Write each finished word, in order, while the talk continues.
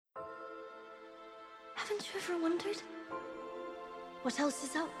Haven't you ever wondered what else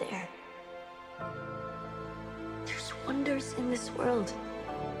is out there? There's wonders in this world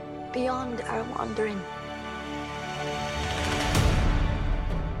beyond our wandering.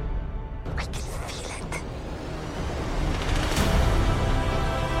 I can feel it.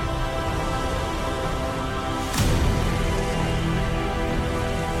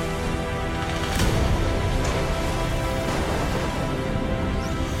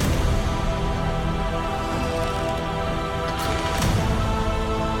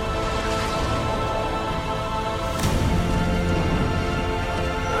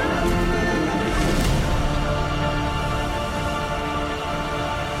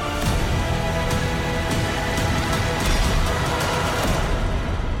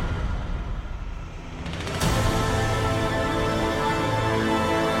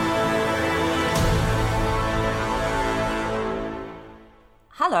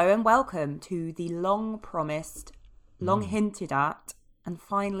 Hello and welcome to the long-promised, long-hinted at, and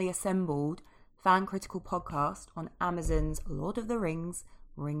finally assembled fan-critical podcast on Amazon's Lord of the Rings,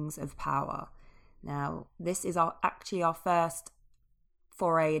 Rings of Power. Now, this is actually our first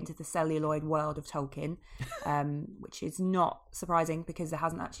foray into the celluloid world of Tolkien, which is not surprising because there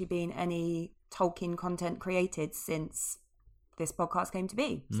hasn't actually been any Tolkien content created since this podcast came to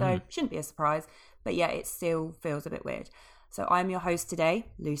be. So it shouldn't be a surprise, but yeah, it still feels a bit weird. So I'm your host today,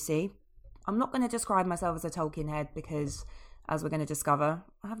 Lucy. I'm not going to describe myself as a Tolkien head because, as we're going to discover,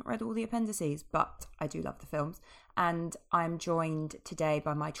 I haven't read all the appendices, but I do love the films. And I'm joined today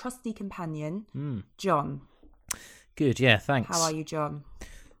by my trusty companion, John. Good, yeah, thanks. How are you, John?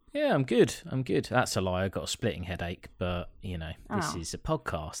 Yeah, I'm good. That's a lie. I got a splitting headache, but, this is a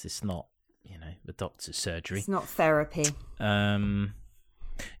podcast. It's not, the doctor's surgery. It's not therapy.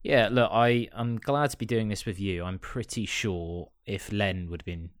 Yeah, look, I'm glad to be doing this with you. I'm pretty sure if Len would have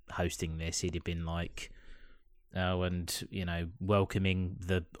been hosting this, he'd have been like, welcoming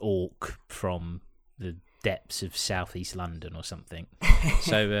the orc from the depths of southeast London or something.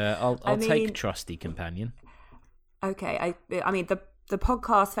 So I'll take trusty companion. Okay, I mean the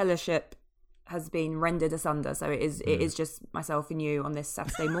podcast fellowship has been rendered asunder, so it is just myself and you on this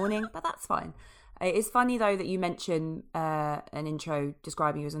Saturday morning, but that's fine. It's funny, though, that you mention an intro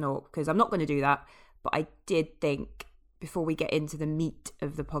describing you as an orc, because I'm not going to do that, but I did think, before we get into the meat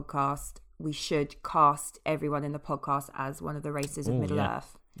of the podcast, we should cast everyone in the podcast as one of the races of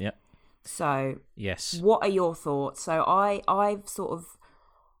Middle-earth. Yep. So, yes. What are your thoughts? So I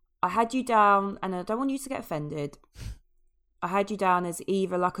had you down, and I don't want you to get offended, I had you down as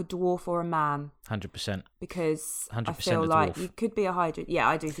either like a dwarf or a man. 100%. Because 100% I feel a like dwarf. you could be a hydra. Yeah,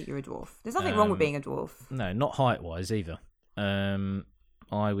 I do think you're a dwarf. There's nothing wrong with being a dwarf. No, not height-wise either. I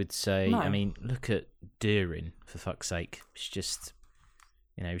would say, No. I mean, look at Durin, for fuck's sake. It's just,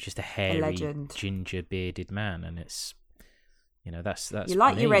 he's just a hairy, ginger-bearded man, and it's, that's you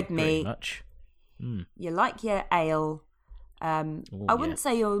like me, your red pretty meat. much. You like your ale. I wouldn't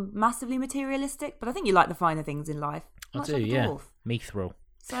say you're massively materialistic, but I think you like the finer things in life. I do, like a yeah. dwarf. Mithril.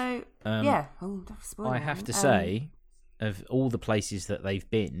 So, yeah. Oh, don't spoil I it, have man. to say, of all the places that they've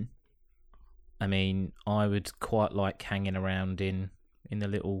been, I mean, I would quite like hanging around in the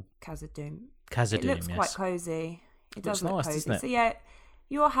little Khazad-dûm. Khazad-dûm. It looks yes. quite cosy. It does look nice, cozy. doesn't it? So yeah,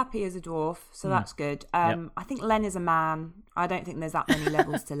 you're happy as a dwarf, so that's good. I think Len is a man. I don't think there's that many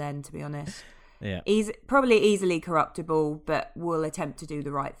levels to Len, to be honest. Yeah. Probably easily corruptible, but will attempt to do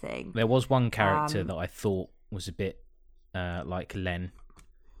the right thing. There was one character that I thought was a bit like Len,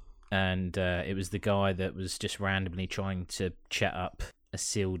 and it was the guy that was just randomly trying to chat up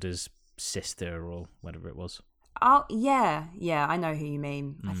Isildur's sister or whatever it was. Oh, yeah, I know who you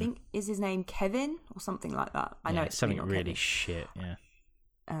mean. I think, is his name Kevin or something like that? I know it's something not really Kevin. shit, yeah.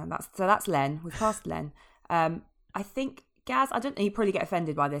 That's Len. We've passed Len. I think Gaz, I don't know, he'd probably get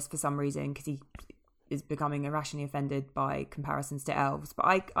offended by this for some reason because he is becoming irrationally offended by comparisons to elves, but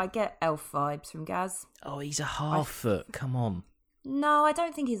I get elf vibes from Gaz. Oh, he's a half-foot, come on. No, I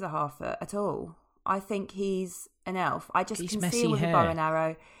don't think he's a half-foot at all. I think he's an elf. I just He's can messy see with hair. a bow and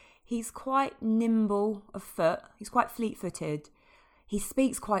arrow. He's quite nimble of foot. He's quite fleet-footed. He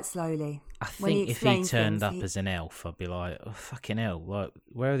speaks quite slowly. I When he think if he explains turned things, up as an elf, I'd be like, oh, fucking hell, like,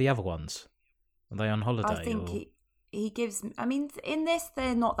 where are the other ones? Are they on holiday? I think or... he gives... I mean, in this,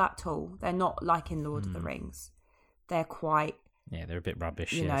 they're not that tall. They're not like in Lord of the Rings. They're quite... Yeah, they're a bit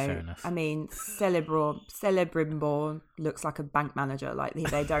rubbish, You yeah, know, fair enough. I mean, Celebrimbor looks like a bank manager. Like,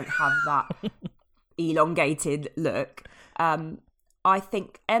 they don't have that elongated look. I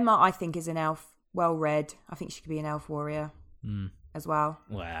think Emma, is an elf, well read. I think she could be an elf warrior as well.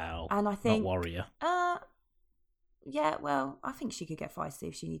 Wow. And I think not warrior. yeah, well, I think she could get feisty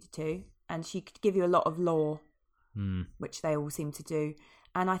if she needed to. and she could give you a lot of lore, Mm. which they all seem to do.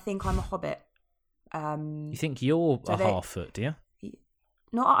 And I think I'm a hobbit. You think you're a Harfoot, do you?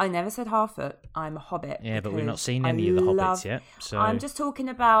 I never said Harfoot. I'm a hobbit. Yeah, but we've not because seen I any of the love- Hobbits yet. So I'm just talking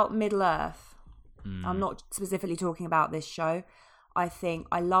about Middle Earth. I'm not specifically talking about this show. I think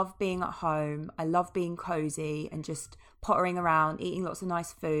I love being at home. I love being cozy and just pottering around, eating lots of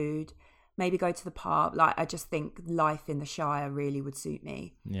nice food. Maybe go to the pub. Like, I just think life in the Shire really would suit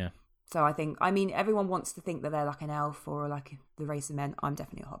me. yeah. So I mean, everyone wants to think that they're like an elf or like the race of men. I'm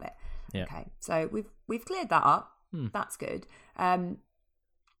definitely a hobbit. Yeah. Okay, so we've cleared that up. That's good.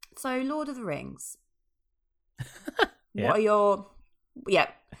 So Lord of the Rings. Yeah. What are your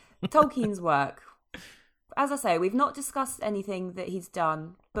Tolkien's work? As I say, we've not discussed anything that he's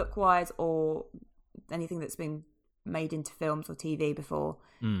done book-wise or anything that's been made into films or TV before.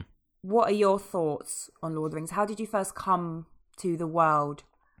 What are your thoughts on Lord of the Rings? How did you first come to the world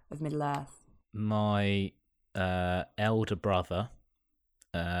of Middle Earth? My elder brother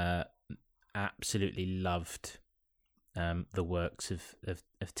absolutely loved the works of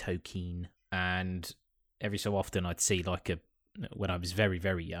Tolkien, and every so often I'd see when I was very,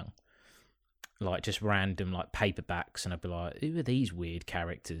 very young, like just random like paperbacks, and I'd be like, who are these weird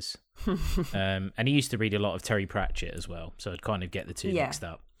characters? And he used to read a lot of Terry Pratchett as well, so I'd kind of get the two mixed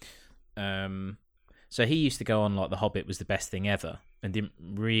up. So he used to go on like The Hobbit was the best thing ever, and didn't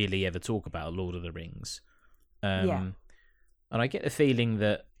really ever talk about Lord of the Rings. And I get the feeling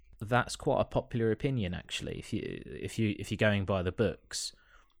that that's quite a popular opinion, actually. If you're going by the books,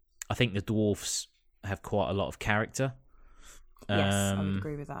 I think the dwarfs have quite a lot of character. Yes, I would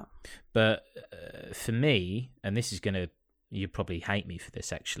agree with that. But for me, and this is you probably hate me for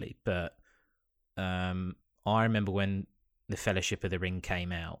this actually, but I remember when the Fellowship of the Ring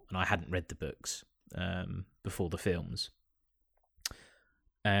came out, and I hadn't read the books before the films,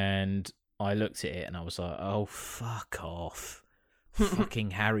 and I looked at it and I was like, oh, fuck off.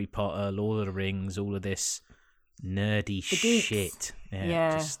 Fucking Harry Potter, Lord of the Rings, all of this nerdy shit.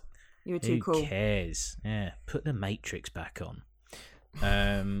 Yeah, just, you were too cool. Who cares? Yeah, put the Matrix back on.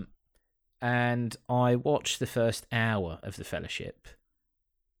 And I watched the first hour of the Fellowship,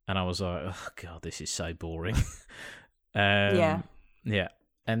 and I was like, oh god, this is so boring. Yeah.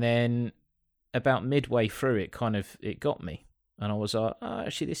 And then about midway through, it got me, and I was like, oh,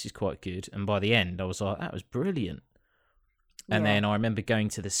 actually, this is quite good. And by the end, I was like, that was brilliant. And then I remember going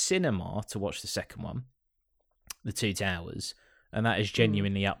to the cinema to watch the second one, The Two Towers, and that is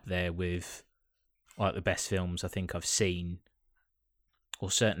genuinely up there with like the best films I think I've seen, or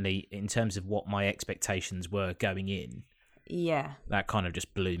certainly in terms of what my expectations were going in. Yeah. That kind of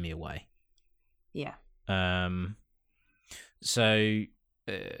just blew me away. Yeah. So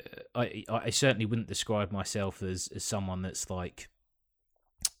I certainly wouldn't describe myself as someone that's like,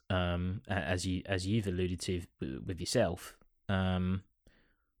 as you've alluded to with yourself. I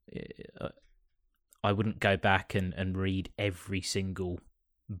wouldn't go back and read every single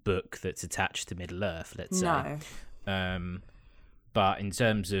book that's attached to Middle Earth, let's say. No. But in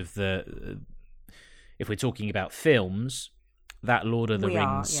terms of if we're talking about films, that Lord of the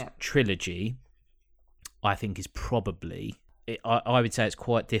Rings trilogy, I think is probably, I would say it's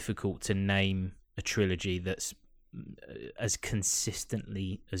quite difficult to name a trilogy that's as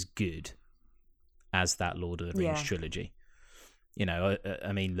consistently as good as that Lord of the Rings trilogy. You know,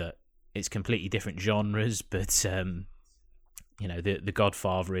 I mean, look, it's completely different genres, but you know, the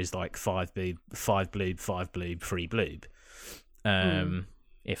Godfather is like five bloob, 3 bloob,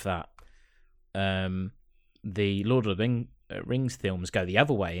 if that. The Lord of the Rings films go the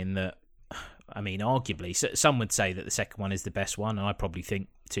other way in that, I mean, arguably, some would say that the second one is the best one, and I probably think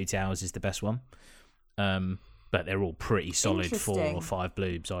Two Towers is the best one. But they're all pretty solid 4 or 5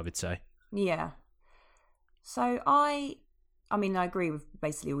 bloobs, I would say. Yeah. So I mean, I agree with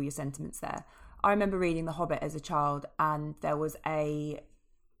basically all your sentiments there. I remember reading The Hobbit as a child, and there was a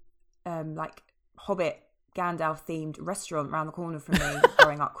like Hobbit Gandalf themed restaurant around the corner from me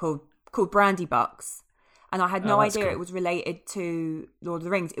growing up called Brandy Bucks, and I had no idea it was related to Lord of the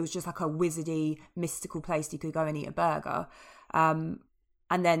Rings. It was just like a wizardy, mystical place you could go and eat a burger. And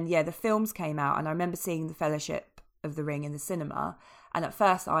then the films came out, and I remember seeing The Fellowship of the Ring in the cinema. And at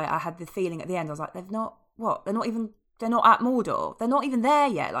first, I had the feeling at the end, I was like, they're not at Mordor. They're not even there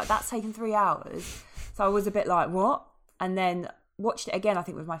yet. Like, that's taken 3 hours. So I was a bit like, what? And then watched it again, I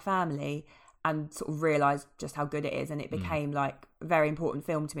think, with my family, and sort of realised just how good it is. And it became like a very important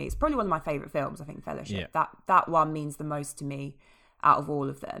film to me. It's probably one of my favourite films, I think, Fellowship. Yeah. That one means the most to me out of all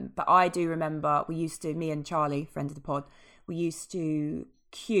of them. But I do remember me and Charlie, friend of the pod, we used to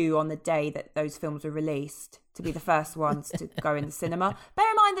queue on the day that those films were released to be the first ones to go in the cinema. Bear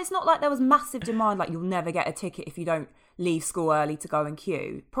in it's not like there was massive demand, like you'll never get a ticket if you don't leave school early to go and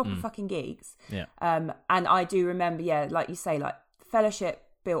queue. Proper fucking geeks. Yeah. And I do remember, like you say, like Fellowship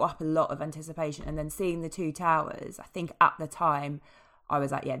built up a lot of anticipation, and then seeing the Two Towers, I think at the time I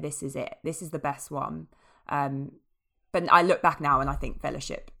was like, yeah, this is it. This is the best one. But I look back now and I think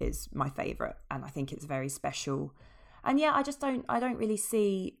Fellowship is my favourite, and I think it's very special. And yeah, I don't really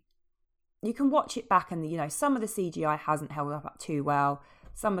see... You can watch it back and, some of the CGI hasn't held up too well.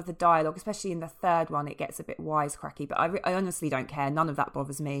 Some of the dialogue, especially in the third one, it gets a bit wisecracky. But I honestly don't care. None of that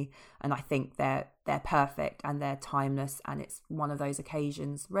bothers me. And I think they're perfect and they're timeless. And it's one of those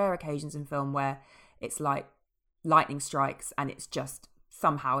rare occasions in film where it's like lightning strikes and it's just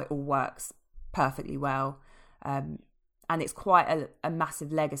somehow it all works perfectly well. And it's quite a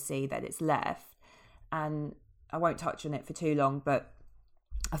massive legacy that it's left. And I won't touch on it for too long, but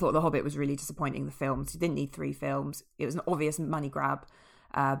I thought The Hobbit was really disappointing, the films. You didn't need 3 films. It was an obvious money grab.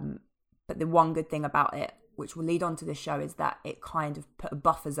 But the one good thing about it, which will lead on to this show, is that it kind of put a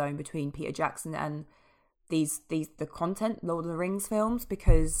buffer zone between Peter Jackson and the content, Lord of the Rings films,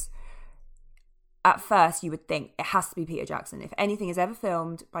 because at first you would think it has to be Peter Jackson. If anything is ever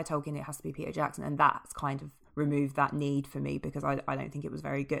filmed by Tolkien, it has to be Peter Jackson. And that's kind of removed that need for me, because I don't think it was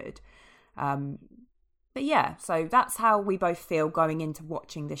very good. But yeah, so that's how we both feel going into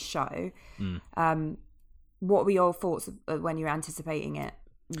watching this show. What were your thoughts when you were anticipating it?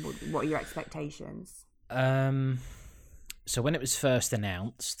 What are your expectations? So when it was first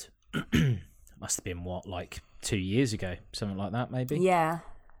announced, must have been like 2 years ago, something like that, maybe. Yeah.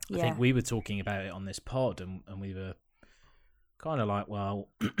 I think we were talking about it on this pod, and we were kind of like, well,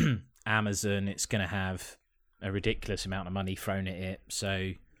 Amazon, it's going to have a ridiculous amount of money thrown at it,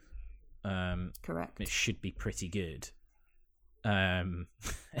 so correct, it should be pretty good. I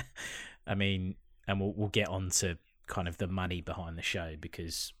mean, and we'll get on to kind of the money behind the show,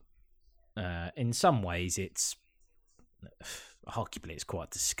 because in some ways it's arguably it's quite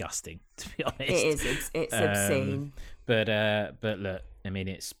disgusting, to be honest. It is. It's obscene. But look, I mean,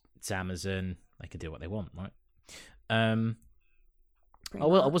 it's Amazon. They can do what they want, right? I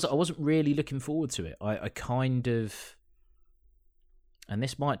wasn't really looking forward to it. I kind of, and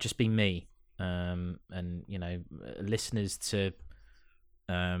this might just be me, and listeners to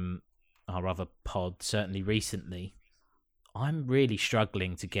our other pod, certainly recently, I'm really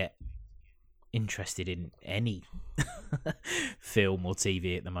struggling to get interested in any film or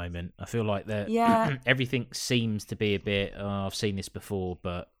TV at the moment. I feel like that everything seems to be a bit, I've seen this before,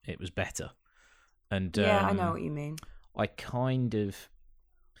 but it was better. And I know what you mean. I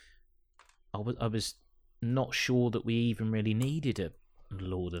was not sure that we even really needed a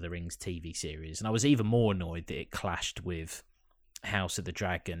Lord of the Rings TV series, and I was even more annoyed that it clashed with House of the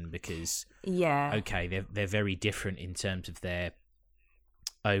Dragon, because okay, they're very different in terms of their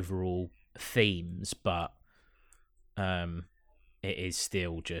overall themes, but it is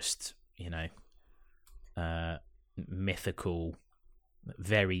still just mythical,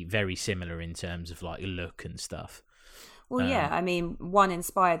 very very similar in terms of like look and stuff. Well, I mean, one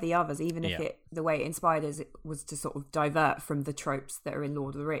inspired the others, even if the way it inspired us was to sort of divert from the tropes that are in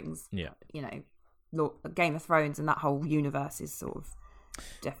Lord of the Rings. Yeah. Game of Thrones and that whole universe is sort of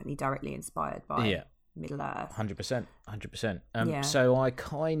definitely directly inspired by Middle Earth. 100%. So I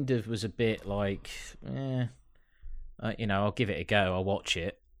kind of was a bit like, I'll give it a go. I'll watch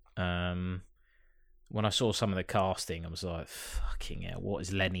it. When I saw some of the casting, I was like, fucking hell, what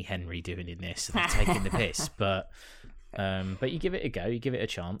is Lenny Henry doing in this? They're taking the piss. But you give it a go. You give it a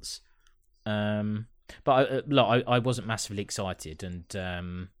chance. But I wasn't massively excited,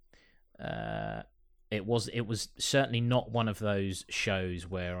 and it was certainly not one of those shows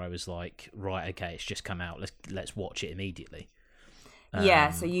where I was like, right, okay, it's just come out, let's watch it immediately.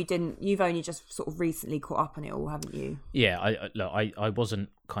 So you've only just sort of recently caught up on it all, haven't you? I wasn't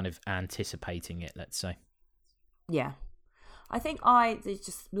kind of anticipating it, let's say. I think it's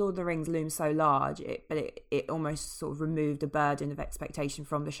just Lord of the Rings looms so large, but it almost sort of removed a burden of expectation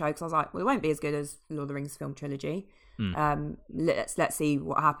from the show, because I was like, well, it won't be as good as Lord of the Rings film trilogy. Let's see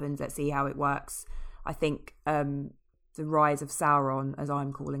what happens. Let's see how it works. I think the rise of Sauron, as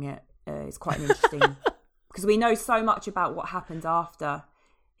I'm calling it, is quite an interesting, because we know so much about what happened after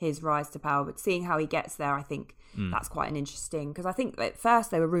his rise to power, but seeing how he gets there, I think that's quite an interesting, because I think at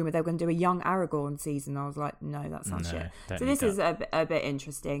first they were rumoured they were going to do a young Aragorn season. I was like, no, that's not shit. So this is a bit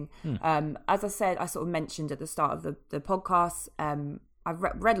interesting. As I said, I sort of mentioned at the start of the podcast, I've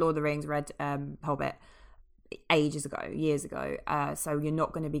read Lord of the Rings, read Hobbit. ages ago, years ago. So you're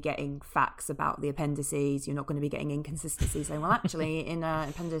not going to be getting facts about the appendices. You're not going to be getting inconsistencies saying, well, actually, in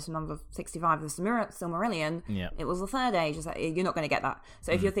appendix number 65 of the Silmarillion, it was the third age. You're not going to get that.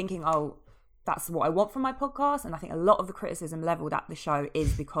 So if you're thinking, oh, that's what I want from my podcast, and I think a lot of the criticism leveled at the show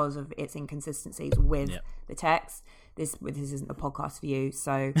is because of its inconsistencies with the text. This isn't a podcast for you,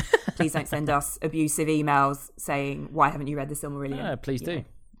 so please don't send us abusive emails saying, why haven't you read the Silmarillion? Please do.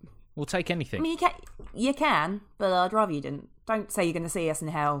 We'll take anything. I mean, you can, but I'd rather you didn't. Don't say you're going to see us in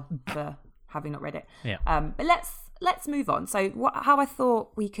hell for having not read it. Yeah. But let's move on. So how I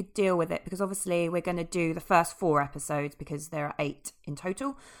thought we could deal with it, because obviously we're going to do the first 4 episodes because there are 8 in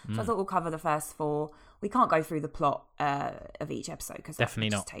total. So I thought we'll cover the first 4. We can't go through the plot of each episode because that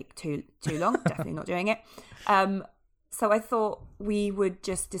would just take too long. Definitely not doing it. So I thought we would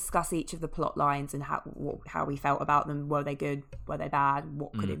just discuss each of the plot lines and how we felt about them. Were they good? Were they bad?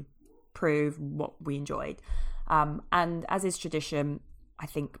 What could improve? What we enjoyed? And as is tradition, I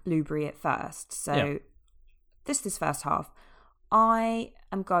think Blueberry at first. So this first half, I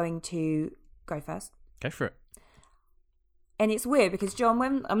am going to go first. Go for it. And it's weird because, John,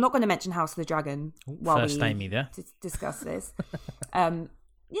 when I'm not going to mention House of the Dragon while first we Amy there. Discuss this.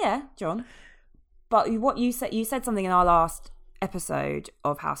 Yeah, John. But what you said something in our last episode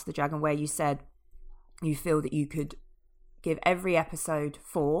of House of the Dragon where you said you feel that you could give every episode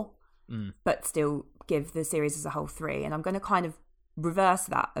 4, but still give the series as a whole 3. And I'm going to kind of reverse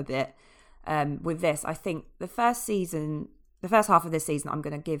that a bit with this. I think the first half of this season, I'm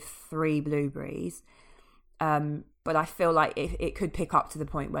going to give 3 blueberries. But I feel like it could pick up to the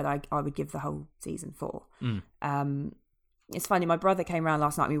point where I would give the whole season 4. It's funny, my brother came around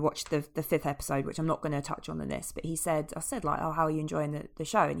last night and we watched the 5th episode, which I'm not going to touch on in this, but I said like, oh, how are you enjoying the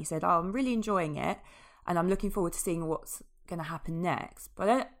show? And he said, oh, I'm really enjoying it and I'm looking forward to seeing what's going to happen next.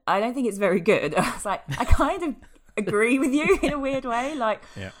 But I don't think it's very good. I was like, I kind of agree with you in a weird way. Like,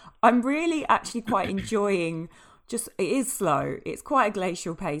 I'm really actually quite enjoying it is slow. It's quite a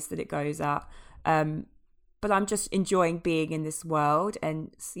glacial pace that it goes at. But I'm just enjoying being in this world.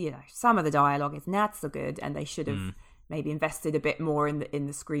 And, some of the dialogue is not so good and they should have maybe invested a bit more in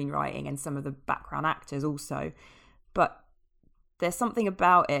the screenwriting and some of the background actors also. But there's something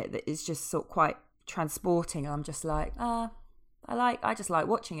about it that is just sort of quite transporting. I'm just like, I just like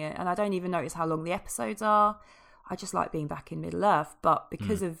watching it, and I don't even notice how long the episodes are. I just like being back in Middle Earth. But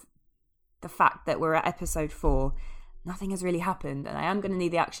because of the fact that we're at episode 4, nothing has really happened, and I am going to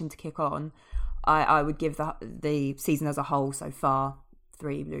need the action to kick on. I would give the season as a whole so far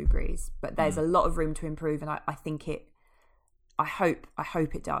 3 blueberries, but there's a lot of room to improve, and I think it. I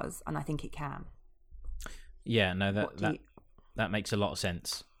hope it does, and I think it can. Yeah, no, that makes a lot of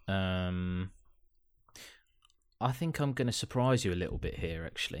sense. I think I'm going to surprise you a little bit here,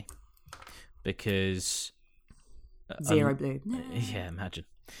 actually, because 0 blue. Yeah, imagine.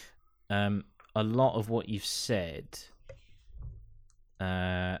 A lot of what you've said,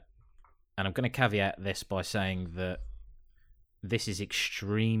 and I'm going to caveat this by saying that this is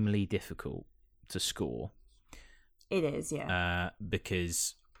extremely difficult to score. It is, yeah.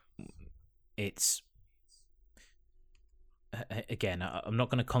 Because it's... Again, I'm not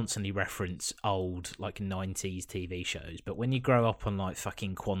going to constantly reference old, 90s TV shows, but when you grow up on,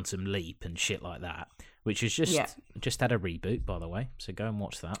 fucking Quantum Leap and shit like that, which has just had a reboot, by the way, so go and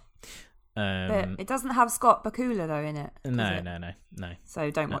watch that. But it doesn't have Scott Bakula, though, in it. No. So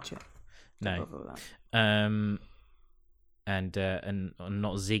don't watch it. No. And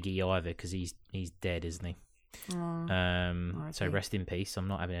not Ziggy either, because he's dead, isn't he? So rest in peace. I'm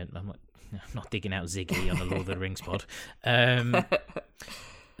not digging out Ziggy on the Lord of the Rings pod.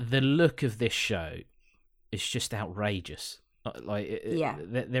 The look of this show is just outrageous.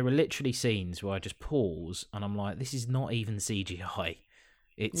 There are literally scenes where I just pause and I'm like, this is not even CGI.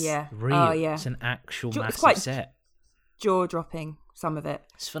 It's real. Oh, yeah. It's an actual massive set. Jaw-dropping, some of it.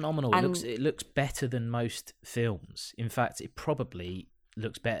 It's phenomenal. It looks better than most films. In fact, it probably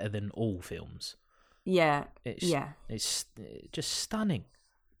looks better than all films. Yeah, it's just stunning,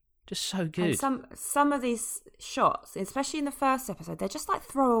 just so good. And some of these shots, especially in the first episode, they're just like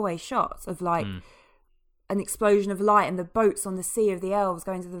throwaway shots of an explosion of light and the boats on the Sea of the Elves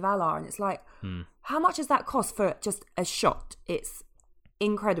going to the Valar, and it's like, how much does that cost for just a shot? It's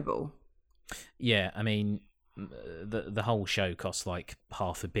incredible. Yeah, I mean, the whole show costs like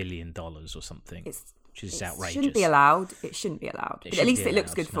 $500 million or something. Which is outrageous. It shouldn't be allowed. But at least it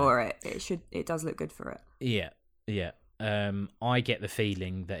looks good for it. It does look good for it. Yeah. I get the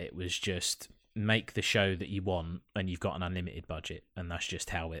feeling that it was just make the show that you want, and you've got an unlimited budget, and that's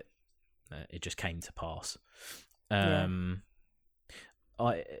just how it just came to pass.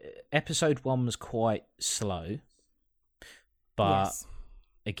 episode 1 was quite slow, but Yes.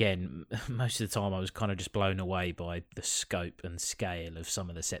 again, most of the time I was kind of just blown away by the scope and scale of some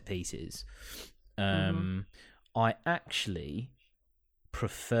of the set pieces. I actually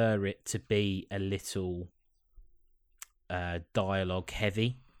prefer it to be a little dialogue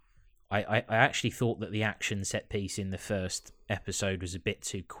heavy. I actually thought that the action set piece in the first episode was a bit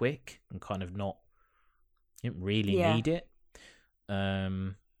too quick and kind of not. Didn't really need it.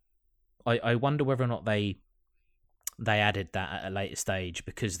 I wonder whether or not they added that at a later stage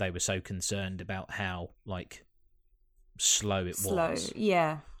because they were so concerned about how like slow it was.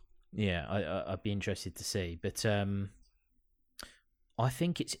 Yeah. Yeah, I'd be interested to see, but I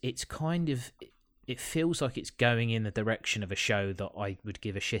think it's kind of. It feels like it's going in the direction of a show that I would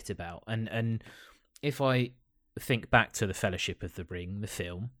give a shit about. And if I think back to the Fellowship of the Ring, the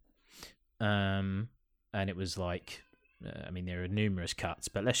film, and it was like, there are numerous cuts,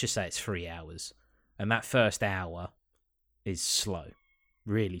 but let's just say it's 3 hours. And that first hour is slow,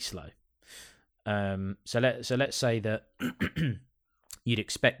 really slow. So let's say that you'd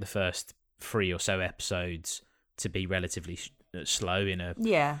expect the first 3 or so episodes to be relatively slow in a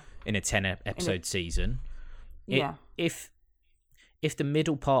 10 episode season. If the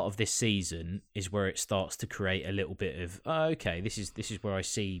middle part of this season is where it starts to create a little bit of this is where I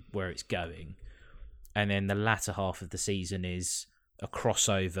see where it's going, and then the latter half of the season is a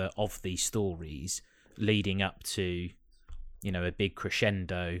crossover of these stories leading up to a big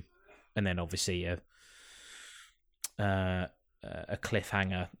crescendo, and then obviously a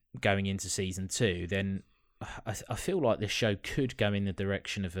cliffhanger going into season 2, then I feel like this show could go in the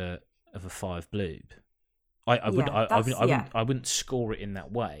direction of a 5 bloob. I wouldn't score it in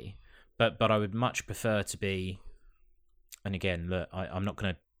that way, but I would much prefer to be. And again, look, I'm not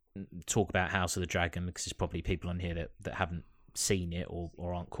going to talk about House of the Dragon because there's probably people on here that haven't seen it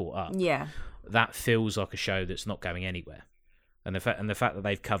or aren't caught up. Yeah, that feels like a show that's not going anywhere, and the fact that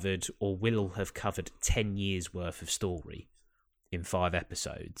they've covered or will have covered 10 years worth of story in 5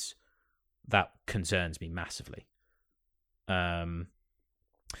 episodes. That concerns me massively. So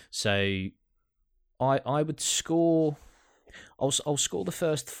I would score. I'll score the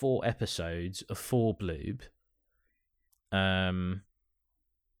first 4 episodes a 4 bloob. I'm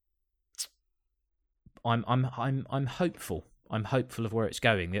hopeful. I'm hopeful of where it's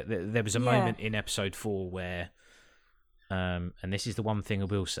going. There was a moment in episode 4 where, and this is the one thing I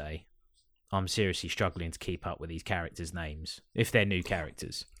will say, I'm seriously struggling to keep up with these characters' names if they're new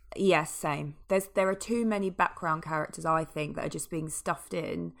characters. Yes, same. There are too many background characters, I think, that are just being stuffed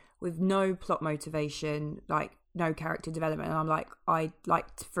in with no plot motivation, like no character development. And I'm like, I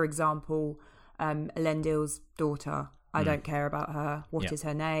liked, for example, Elendil's daughter. I don't care about her. What is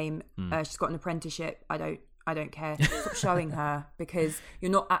her name? She's got an apprenticeship. I don't care. Stop showing her because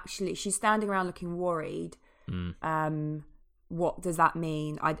you're not actually. She's standing around looking worried. What does that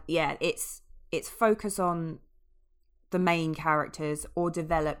mean? It's focus on the main characters or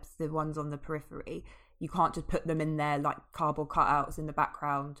develop the ones on the periphery. You can't just put them in there like cardboard cutouts in the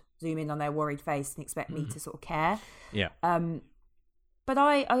background, zoom in on their worried face and expect me to sort of care. Yeah. But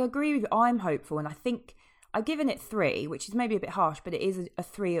I agree with you. I'm hopeful, and I think I've given it 3, which is maybe a bit harsh, but it is a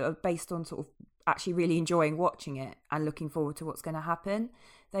 3 based on sort of actually really enjoying watching it and looking forward to what's going to happen.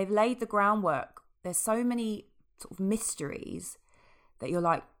 They've laid the groundwork. There's so many sort of mysteries that you're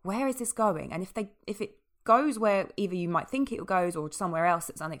like, where is this going? And if it goes where either you might think it goes or somewhere else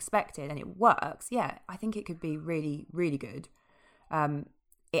that's unexpected and it works, I think it could be really, really good.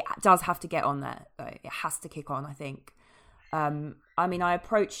 It does have to get on there, though. It has to kick on, I think. I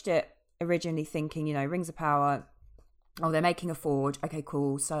approached it originally thinking, Rings of Power, they're making a forge. Okay,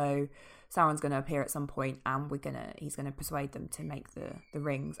 cool. So Sauron's going to appear at some point and he's going to persuade them to make the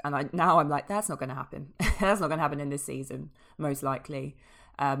rings. And I'm like, that's not going to happen. That's not going to happen in this season, most likely.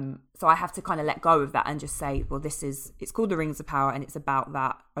 So I have to kind of let go of that and just say, well, it's called the Rings of Power and it's about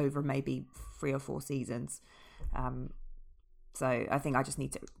that over maybe 3 or 4 seasons. So I think I just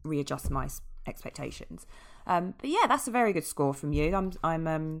need to readjust my expectations. But yeah, that's a very good score from you.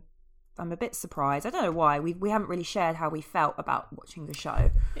 I'm a bit surprised. I don't know why. We haven't really shared how we felt about watching the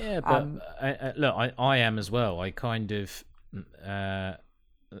show. Yeah, but look, I am as well. I kind of, I'm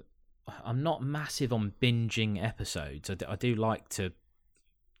not massive on binging episodes. I do like to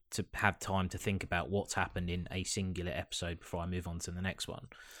have time to think about what's happened in a singular episode before I move on to the next one.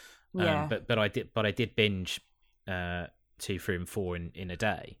 Yeah. But I did binge 2, 3, and 4 in a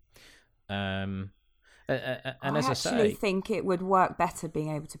day. And as I say, I actually think it would work better being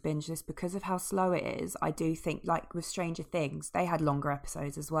able to binge this because of how slow it is. I do think, like with Stranger Things, they had longer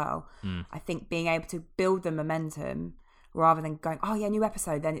episodes as well. I think being able to build the momentum rather than going, oh yeah, new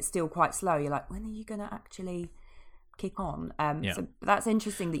episode, then it's still quite slow. You're like, when are you going to actually kick on? So that's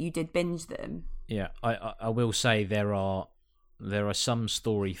interesting that you did binge them. Yeah, I will say there are some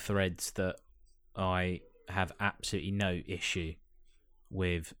story threads that I have absolutely no issue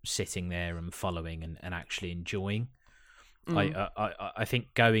with sitting there and following and actually enjoying. I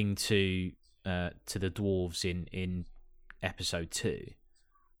think going to the dwarves in episode 2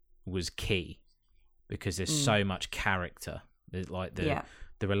 was key, because there's so much character. There's like the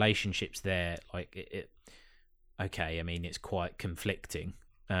relationships there. Like it. Okay, I mean it's quite conflicting,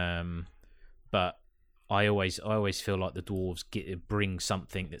 but I always feel like the dwarves bring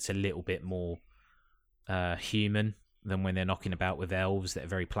something that's a little bit more human than when they're knocking about with elves that are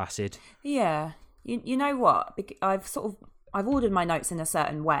very placid. Yeah, you know what? I've ordered my notes in a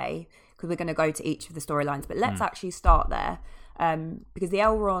certain way because we're going to go to each of the storylines, but let's actually start there, because the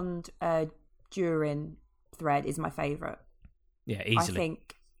Elrond Durin thread is my favourite. Yeah, easily. I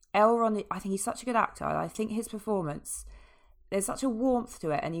think Elrond, he's such a good actor. I think his performance, there's such a warmth to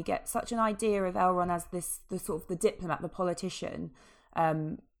it, and you get such an idea of Elrond as the sort of the diplomat, the politician,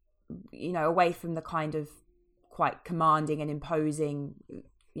 away from the kind of quite commanding and imposing,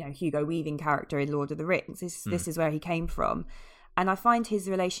 Hugo Weaving character in Lord of the Rings. This is where he came from. And I find his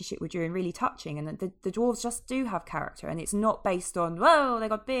relationship with Durin really touching, and the dwarves just do have character, and it's not based on, whoa, they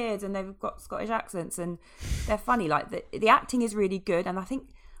got beards and they've got Scottish accents and they're funny. Like the acting is really good, and I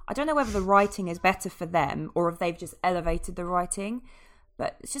don't know whether the writing is better for them or if they've just elevated the writing,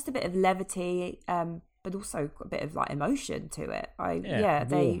 but it's just a bit of levity, but also a bit of like emotion to it.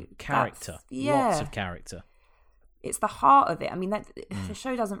 Character, lots of character. It's the heart of it. I mean, the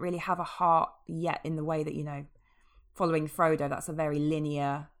show doesn't really have a heart yet in the way that, following Frodo, that's a very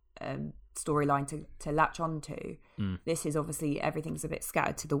linear storyline to latch onto. This is obviously, everything's a bit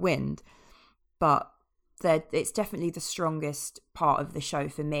scattered to the wind, but it's definitely the strongest part of the show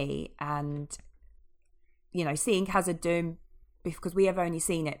for me. And, seeing Khazad-dûm, because we have only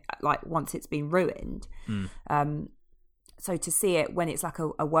seen it like once it's been ruined. So to see it when it's like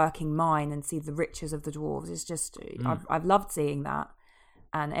a working mine and see the riches of the dwarves is just, I've loved seeing that.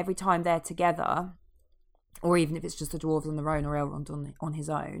 And every time they're together, or even if it's just the dwarves on their own or Elrond on his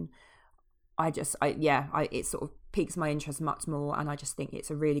own, it sort of piques my interest much more. And I just think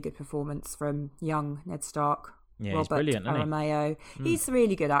it's a really good performance from young Ned Stark. Yeah, Robert he's brilliant, isn't he? Aramayo. He's a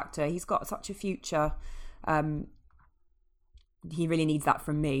really good actor. He's got such a future. He really needs that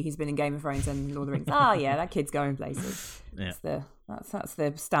from me. He's been in Game of Thrones and Lord of the Rings. That kid's going places. Yeah. That's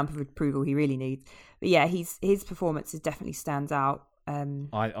the stamp of approval he really needs. But yeah, his performance definitely stands out.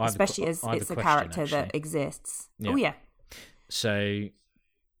 Especially as it's a character that exists. Yeah. Oh yeah. So,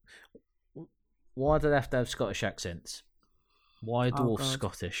 why do they have to have Scottish accents? Why are dwarves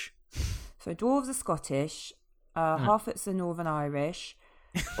Scottish? So dwarves are Scottish. Harfoots are Northern Irish.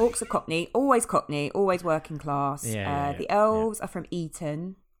 Orcs are Cockney, always working class. The elves are from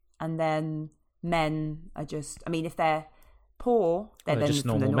Eton, and then men are just, if they're poor, they're then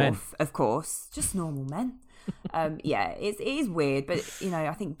from the north, men. Of course, just normal men. It is weird, but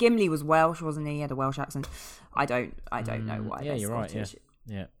I think Gimli was Welsh, wasn't he? He had a Welsh accent. I don't know why. Yeah, you're Scottish. Right.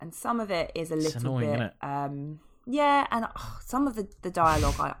 Yeah. And some of it is a little annoying, bit. And some of the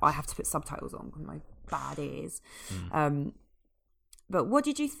dialogue I have to put subtitles on because my bad ears. But what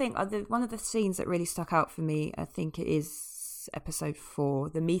did you think? One of the scenes that really stuck out for me, I think it is episode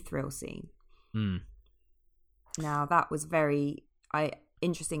 4, the Mithril scene. Now, that was very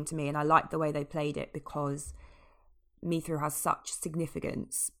interesting to me, and I liked the way they played it because Mithril has such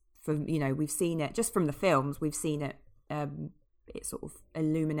significance. We've seen it, just from the films, we've seen it. It sort of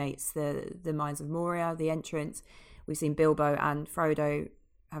illuminates the Mines of Moria, the entrance. We've seen Bilbo and Frodo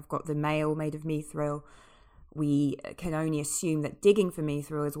have got the mail made of Mithril. We can only assume that digging for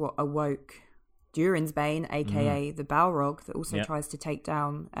Mithril is what awoke Durin's Bane, aka the Balrog, that also tries to take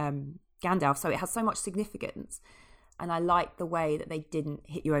down Gandalf. So it has so much significance. And I like the way that they didn't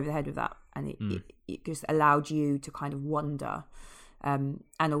hit you over the head with that. And it just allowed you to kind of wonder. And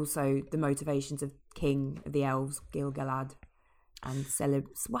also the motivations of King of the Elves, Gil-galad, and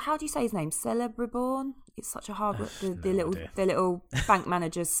how do you say his name? Celebriborn? It's such a hard word. The little bank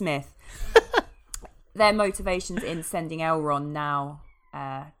manager, Smith. Their motivations in sending Elrond now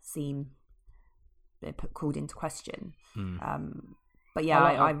seem called into question. But yeah,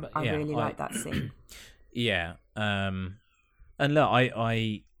 I really like that scene. Yeah, and look,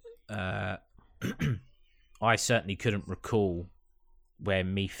 I certainly couldn't recall where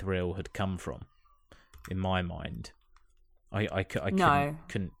Mithril had come from in my mind. I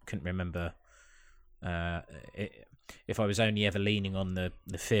couldn't remember. If I was only ever leaning on the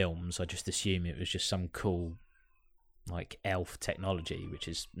films, I just assume it was just some cool like elf technology, which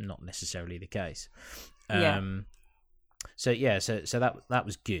is not necessarily the case. Yeah. So that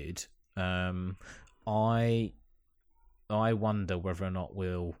was good. I wonder whether or not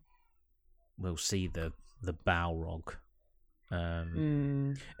we'll see the Balrog.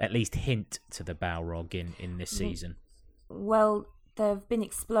 At least hint to the Balrog in this season. Well, there have been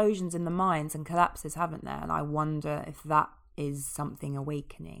explosions in the mines and collapses, haven't there? And I wonder if that is something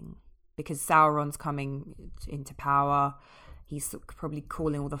awakening, because Sauron's coming into power. He's probably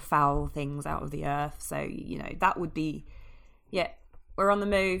calling all the foul things out of the earth. So, that would be... Yeah, we're on the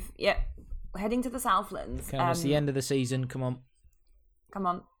move. Yeah, we're heading to the Southlands. Okay, it's the end of the season. Come on.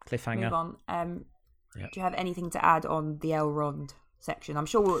 Cliffhanger. Move on. Yep. Do you have anything to add on the Elrond section? I'm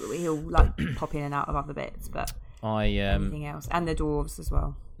sure he'll pop in and out of other bits, but anything else? And the dwarves as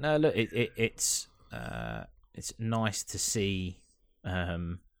well. No, look, it's nice to see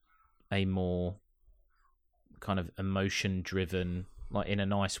a more kind of emotion-driven, like in a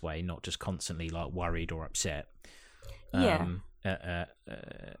nice way, not just constantly like worried or upset. Elrond.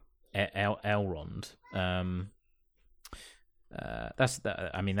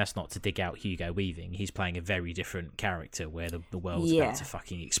 That's not to dig out Hugo Weaving. He's playing a very different character where the world's about to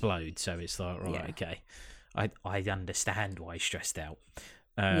fucking explode. So it's like, okay, I understand why he's stressed out.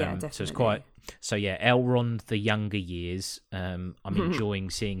 Definitely. So it's quite. So yeah, Elrond, the younger years. I'm enjoying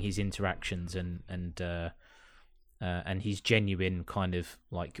seeing his interactions and his genuine kind of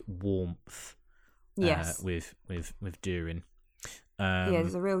like warmth. Yes. With Durin.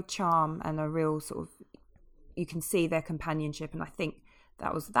 There's a real charm and a real sort of, you can see their companionship, and I think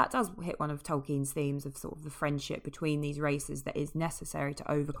that does hit one of Tolkien's themes of sort of the friendship between these races that is necessary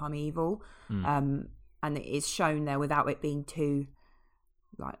to overcome evil, and it is shown there without it being too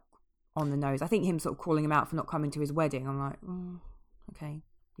like on the nose. I think him sort of calling him out for not coming to his wedding, I'm like, okay,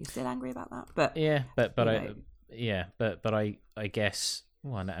 you're still angry about that, but I guess.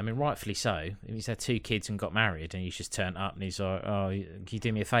 Well, I mean, rightfully so. He's had 2 kids and got married, and he's just turned up and he's like, "Oh, can you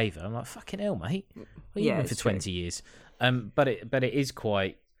do me a favour?" I'm like, "Fucking hell, mate! What are you doing for 20 years?" But it is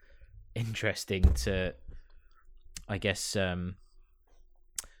quite interesting to, I guess,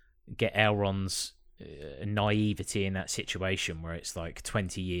 get Elrond's naivety in that situation where it's like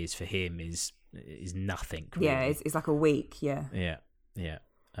 20 years for him is nothing. Really. Yeah, it's like a week. Yeah. Yeah.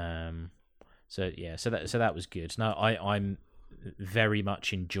 So that was good. No, I'm very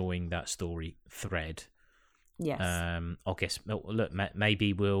much enjoying that story thread. Yes. I guess look,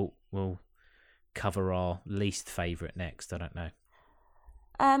 maybe we'll cover our least favourite next. I don't know.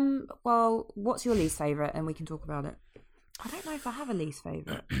 Well, what's your least favourite, and we can talk about it. I don't know if I have a least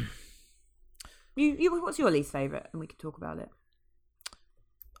favourite. you what's your least favourite, and we can talk about it.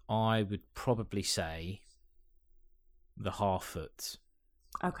 I would probably say the Harfoots.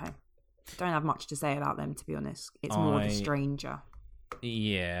 Okay. Don't have much to say about them, to be honest. It's more the stranger.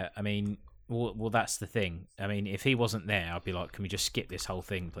 Yeah, I mean, well, that's the thing. I mean, if he wasn't there, I'd be like, can we just skip this whole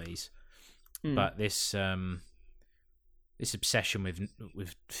thing, please? But this obsession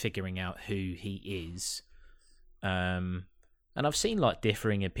with figuring out who he is, and I've seen like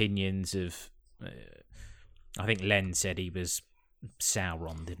differing opinions of. I think Len said he was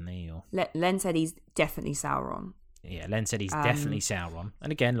Sauron, didn't he? Or Len said he's definitely Sauron. Yeah, Len said he's definitely Sauron.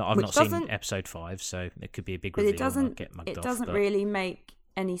 And again, like, I've not seen episode 5, so it could be a big reveal. But it doesn't really make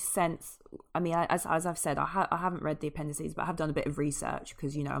any sense. I mean, as I've said, I haven't read the appendices, but I have done a bit of research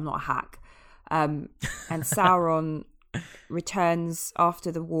because, I'm not a hack. And Sauron returns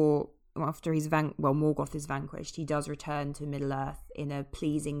after the war, after Morgoth is vanquished. He does return to Middle-earth in a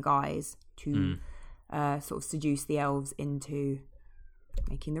pleasing guise to sort of seduce the elves into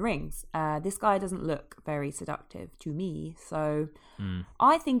making the rings. This guy doesn't look very seductive to me, so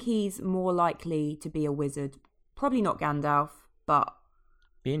I think he's more likely to be a wizard. Probably not Gandalf, but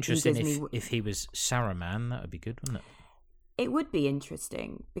be interesting if he was Saruman. That would be good, wouldn't it? It would be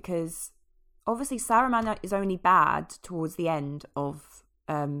interesting because obviously Saruman is only bad towards the end of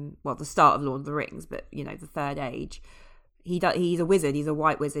the start of Lord of the Rings, but the Third Age. He's a wizard. He's a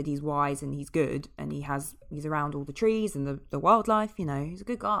white wizard. He's wise and he's good, and he's around all the trees and the wildlife. He's a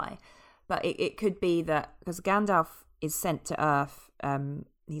good guy. But it could be that because Gandalf is sent to Earth,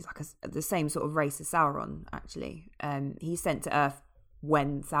 he's like the same sort of race as Sauron. Actually, he's sent to Earth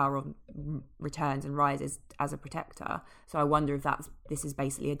when Sauron returns and rises as a protector. So I wonder if this is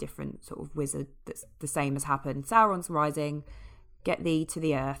basically a different sort of wizard that's the same as happened. Sauron's rising. Get thee to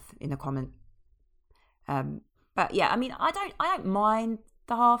the Earth in a comment. But yeah, I mean, I don't mind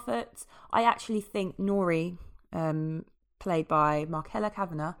the Harfoots. I actually think Nori, played by Markella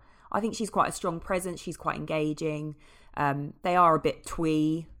Kavanagh, I think she's quite a strong presence. She's quite engaging. They are a bit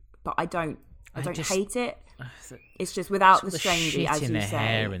twee, but I don't hate it. It's just without It's all the strangey, shit as in you their say.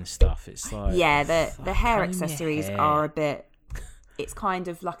 hair and stuff. It's like Yeah, the hair comb your accessories hair. are a bit. It's kind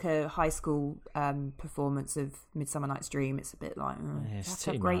of like a high school performance of Midsummer Night's Dream. It's a bit like Yeah, you it's have to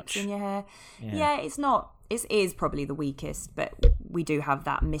too have grapes much. in your hair. Yeah. Yeah, it's not. It is probably the weakest, but we do have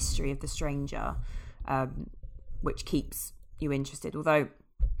that mystery of the stranger, which keeps you interested. Although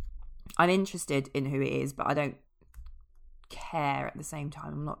I'm interested in who it is, but I don't care at the same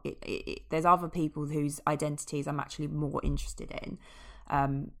time. I'm not. There's other people whose identities I'm actually more interested in.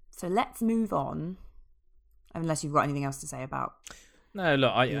 So let's move on. Unless you've got anything else to say about. No,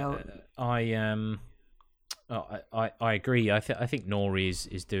 look, I agree. I think Nori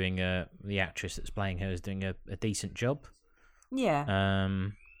is doing the actress that's playing her is doing a decent job. Yeah.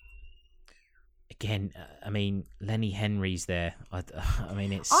 Again, I mean, Lenny Henry's there. I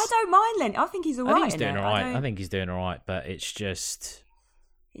mean, it's. I don't mind Lenny. I think he's alright. I think he's doing all right. I think he's doing all right, but it's just.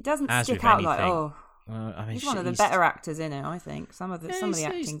 It doesn't as stick with out like anything, oh. Well, I mean, He's one of the better actors in it. I think some of the he's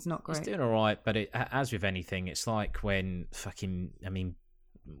acting's not great. He's doing all right, but as with anything, it's like when fucking. I mean,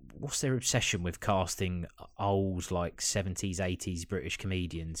 what's their obsession with casting old like 70s, 80s British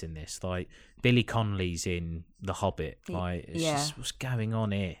comedians in this? Like Billy Connolly's in The Hobbit. Like, it's just what's going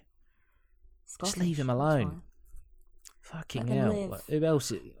on here? Scottish, just leave him alone. Fucking hell! Like, who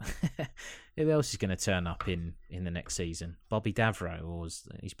else? Who else is going to turn up in the next season? Bobby Davro, or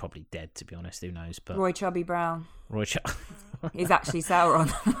he's probably dead, to be honest. Who knows? But Roy Chubby Brown. He's actually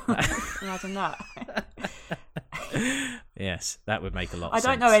Sauron. Imagine that. Yes, that would make a lot of I sense.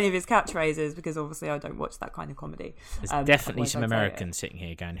 don't know any of his catchphrases because obviously I don't watch that kind of comedy. There's definitely otherwise some I'd say it. Americans sitting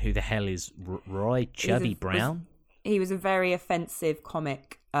here going, who the hell is Roy Chubby Brown? He was a very offensive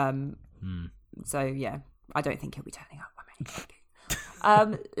comic. So, yeah, I don't think he'll be turning up.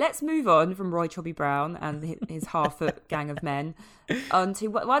 Let's move on from Roy Chubby Brown and his half-foot gang of men onto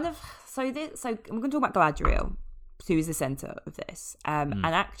one of... So I'm going to talk about Galadriel, who is the centre of this. And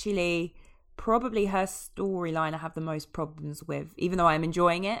actually... probably her storyline I have the most problems with, even though I'm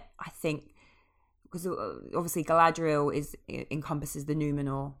enjoying it. I think because obviously Galadriel encompasses the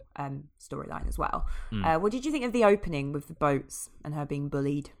Numenor storyline as well. What did you think of the opening with the boats and her being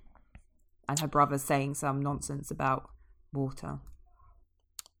bullied and her brother saying some nonsense about water?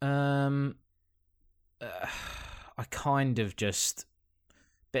 I kind of just,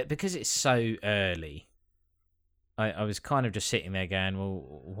 but because it's so early, I was kind of just sitting there going,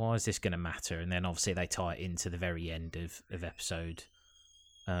 well, why is this going to matter? And then obviously they tie it into the very end of episode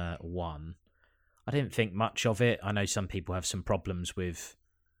 1. I didn't think much of it. I know some people have some problems with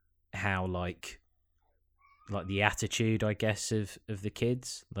how like the attitude, I guess, of the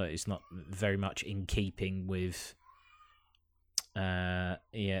kids. Like it's not very much in keeping with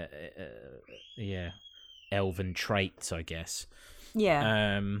elven traits, I guess.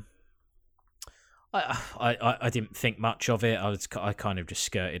 Yeah. I didn't think much of it. I kind of just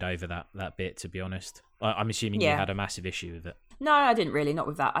skirted over that bit, to be honest. I'm assuming you had a massive issue with it. No, I didn't really. Not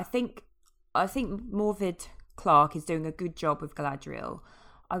with that. I think Morvid Clark is doing a good job with Galadriel.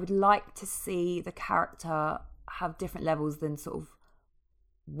 I would like to see the character have different levels than sort of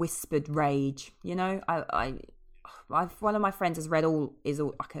whispered rage. You know, one of my friends is all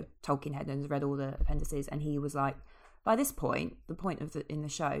like a Tolkien head and has read all the appendices, and he was like, by this point, the point of in the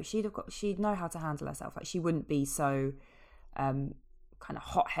show, she'd know how to handle herself. Like she wouldn't be so kind of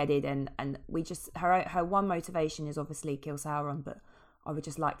hot-headed, and we just her one motivation is obviously kill Sauron, but I would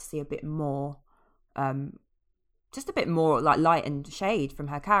just like to see a bit more, just a bit more like light and shade from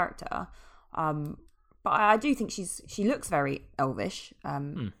her character. But I do think she looks very elvish.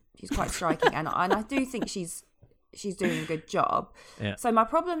 She's quite striking, and I do think she's doing a good job. Yeah. So my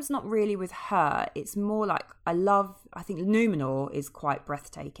problem's not really with her. It's more like I think Numenor is quite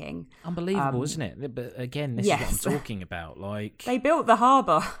breathtaking. Unbelievable, isn't it? But again, this is what I'm talking about. Like they built the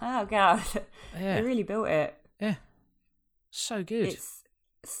harbour. Oh god, they really built it. Yeah, so good. It's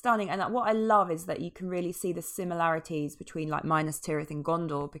stunning, and what I love is that you can really see the similarities between like Minas Tirith and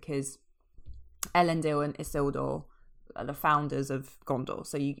Gondor, because Elendil and Isildur are the founders of Gondor,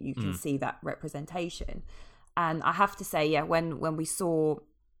 so you can see that representation. And I have to say, when we saw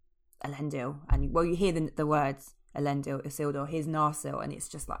Elendil, and you hear the words Elendil, Isildur, here's Narsil, and it's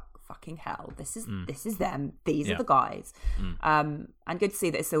just like fucking hell. This is them. These are the guys. And good to see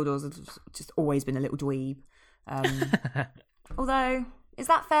that Isildur's just always been a little dweeb. Although, is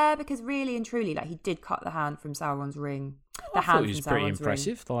that fair? Because really and truly, like he did cut the hand from Sauron's ring. I thought he was pretty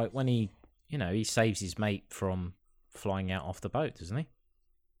impressive. Ring. Like when he saves his mate from flying out off the boat, doesn't he?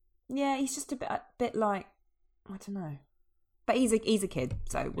 Yeah, he's just a bit like. I don't know, but he's a kid,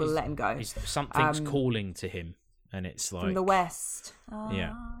 so we'll let him go. Something's calling to him, and it's like from the west.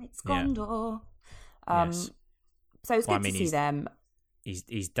 It's Gondor. Yes. So it's Well, good to see them.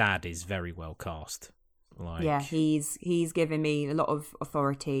 His dad is very well cast. Like, Yeah, he's given me a lot of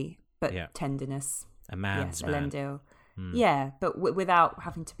authority, but tenderness. a man's man. Elendil. Yeah, but without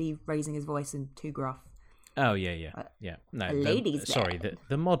having to be raising his voice and too gruff. Oh yeah. No, a lady's sorry,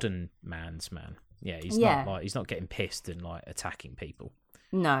 the modern man's man. Yeah, he's not getting pissed and like attacking people.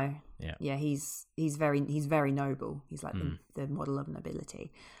 No. Yeah. He's very noble. He's like the model of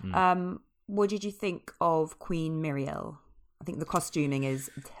nobility. What did you think of Queen Miriel? I think the costuming is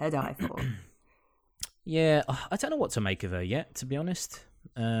to die for. Yeah, I don't know what to make of her yet, to be honest.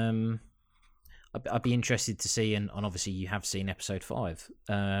 I'd be interested to see, and obviously you have seen episode 5.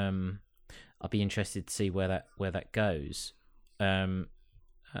 I'd be interested to see where that goes. But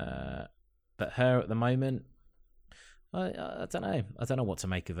her at the moment, I don't know. I don't know what to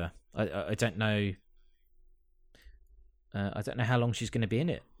make of her. I don't know. I don't know how long she's going to be in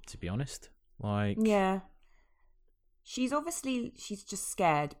it, to be honest. Like, yeah, she's just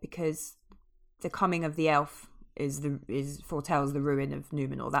scared because the coming of the elf foretells the ruin of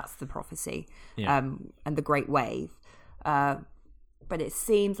Numenor. That's the prophecy, and the Great Wave. But it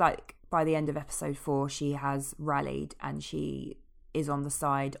seems like by the end of episode 4, she has rallied and she is on the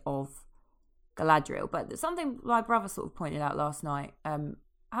side of Galadriel. But something my brother sort of pointed out last night.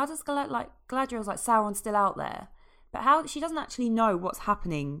 How does Galadriel's like Sauron's still out there? But how she doesn't actually know what's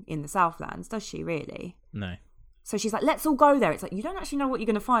happening in the Southlands, does she really? No. So she's like, let's all go there. It's like, you don't actually know what you're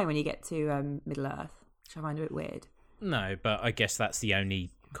going to find when you get to Middle-earth, which I find a bit weird. No, but I guess that's the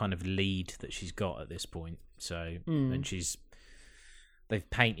only kind of lead that she's got at this point. So, and they've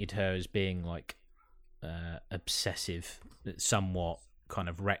painted her as being like obsessive, somewhat kind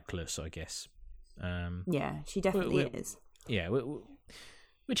of reckless, I guess. Yeah, she definitely is. Yeah,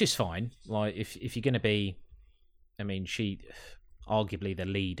 which is fine. Like, if you're going to be, I mean, she arguably the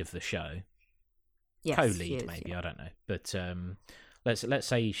lead of the show. Yes, co-lead, maybe, I don't know. But let's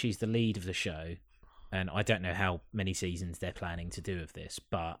say she's the lead of the show, and I don't know how many seasons they're planning to do of this,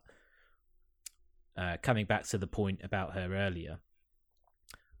 but coming back to the point about her earlier,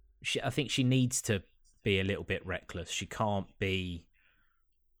 I think she needs to be a little bit reckless. She can't be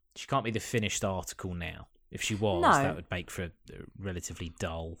the finished article now. If she was, that would make for a relatively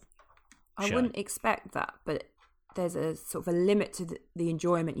dull show. I wouldn't expect that, but there's a sort of a limit to the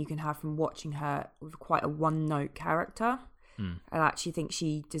enjoyment you can have from watching her with quite a one-note character. I actually think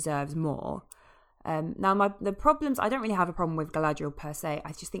she deserves more. Now, the problems, I don't really have a problem with Galadriel per se.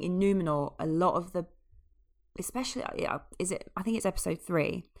 I just think in Numenor, a lot of the, especially, I think it's episode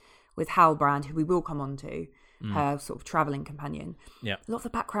 3 with Halbrand, who we will come on to, her sort of travelling companion. Yeah. A lot of the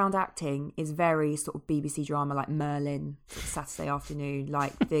background acting is very sort of BBC drama, like Merlin, sort of Saturday afternoon,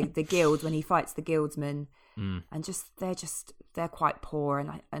 like the guild, when he fights the guildsmen. And they're quite poor,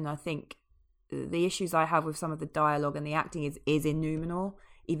 and I think the issues I have with some of the dialogue and the acting is in Numenor,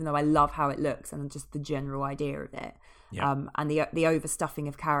 even though I love how it looks and just the general idea of it, and the overstuffing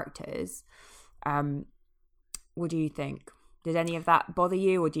of characters. What do you think? Did any of that bother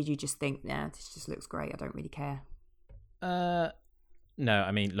you, or did you just think, nah, this just looks great, I don't really care? No,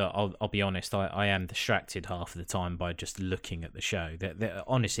 I mean, look, I'll be honest. I am distracted half of the time by just looking at the show.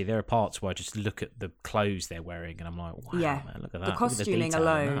 Honestly, there are parts where I just look at the clothes they're wearing, and I'm like, wow, man, look at that. The costuming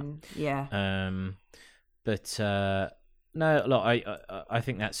alone, But no, look, I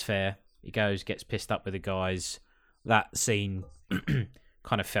think that's fair. He gets pissed up with the guys. That scene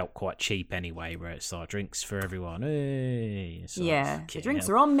kind of felt quite cheap anyway, where it's like drinks for everyone. Hey, like, the drinks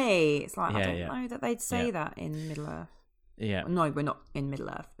are on me. It's like, I don't know that they'd say that in Middle-earth. Yeah. No, we're not in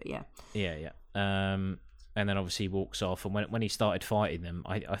Middle-earth, but yeah. Yeah. And then obviously he walks off, and when he started fighting them,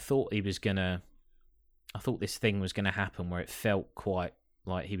 I thought this thing was gonna happen where it felt quite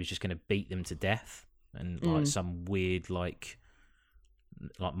like he was just gonna beat them to death, and like some weird like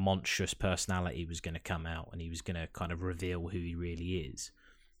monstrous personality was gonna come out, and he was gonna kind of reveal who he really is.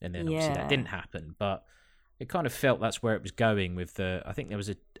 And then obviously that didn't happen, but it kind of felt that's where it was going with I think there was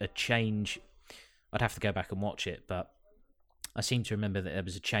a change. I'd have to go back and watch it, but I seem to remember that there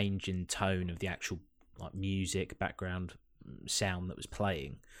was a change in tone of the actual like music background sound that was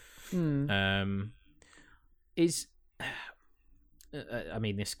playing. I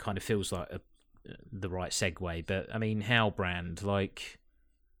mean, this kind of feels like the right segue, but I mean, Halbrand, like,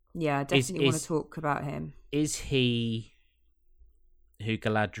 yeah, I definitely want to talk about him. Is he who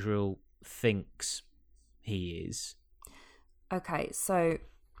Galadriel thinks he is? Okay, so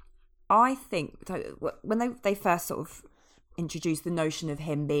I think when they first sort of introduced the notion of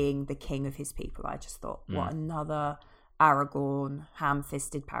him being the king of his people, I just thought, what another Aragorn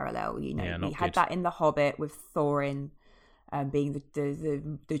ham-fisted parallel. You know, we had that in The Hobbit with Thorin being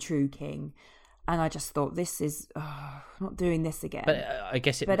the true king. And I just thought, this is not doing this again. But I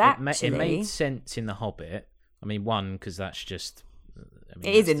guess it made sense in The Hobbit. I mean, one, because that's just...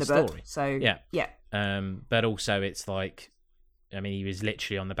 it is in the book, so yeah. But also, it's like, I mean, he was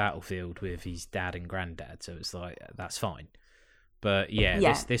literally on the battlefield with his dad and granddad, so it's like, that's fine. But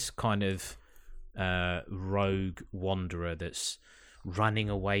this kind of rogue wanderer that's running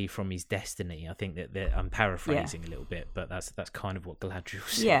away from his destiny. I think that I'm paraphrasing a little bit, but that's kind of what Galadriel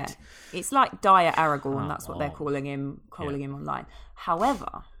said. Yeah, it's like Dire Aragorn. That's what they're calling him online.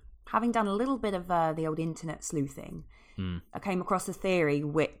 However, having done a little bit of the old internet sleuthing, I came across a theory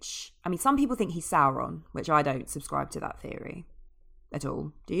which, I mean, some people think he's Sauron, which I don't subscribe to that theory at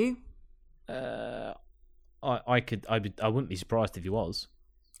all. Do you? I wouldn't be surprised if he was.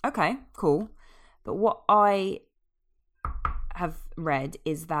 Okay, cool. But what I have read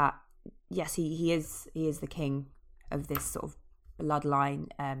is that yes, he is the king of this sort of bloodline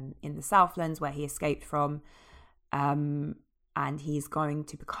in the Southlands where he escaped from, and he's going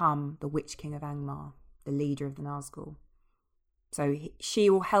to become the Witch King of Angmar, the leader of the Nazgul. So she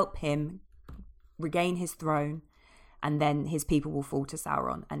will help him regain his throne, and then his people will fall to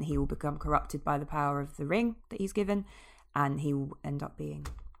Sauron, and he will become corrupted by the power of the ring that he's given, and he will end up being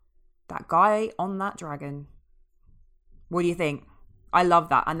that guy on that dragon. What do you think? I love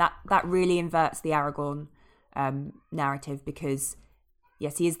that, and that really inverts the Aragorn narrative, because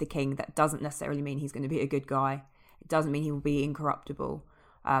yes, he is the king. That doesn't necessarily mean he's going to be a good guy. It doesn't mean he will be incorruptible.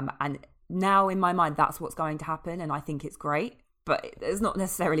 And now in my mind, that's what's going to happen, and I think it's great. But it's not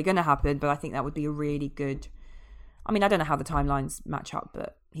necessarily going to happen. But I think that would be a really good. I mean, I don't know how the timelines match up,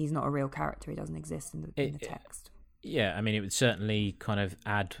 but he's not a real character. He doesn't exist in the text. Yeah, I mean, it would certainly kind of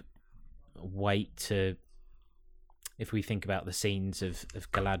add weight to, if we think about the scenes of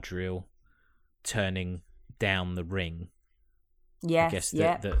Galadriel turning down the ring. Yes, I guess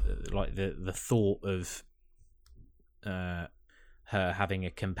the thought of her having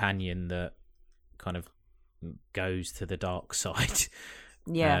a companion that kind of goes to the dark side.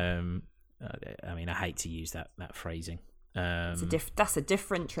 Yeah. I mean, I hate to use that phrasing. That's a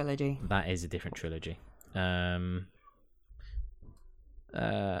different trilogy. That is a different trilogy.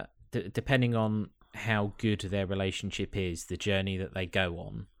 Depending on how good their relationship is, the journey that they go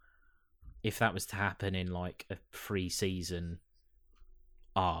on, if that was to happen in like a 3-season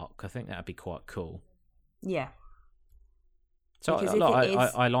arc, I think that'd be quite cool. Yeah. So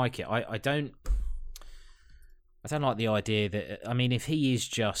I like it. I don't like the idea that, I mean, if he is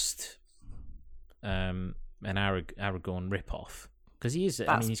just an Aragorn ripoff, because he is.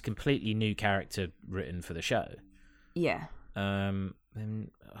 I mean, he's a completely new character written for the show. Yeah.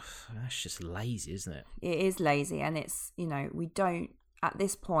 Then that's just lazy, isn't it? It is lazy, and it's, we don't at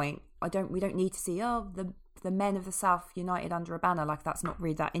this point. We don't need to see the men of the South united under a banner. Like, that's not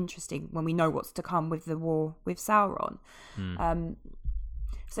really that interesting when we know what's to come with the war with Sauron.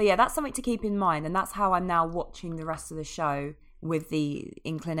 So yeah, that's something to keep in mind, and that's how I'm now watching the rest of the show, with the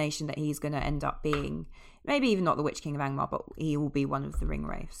inclination that he's going to end up being, maybe even not the Witch King of Angmar, but he will be one of the ring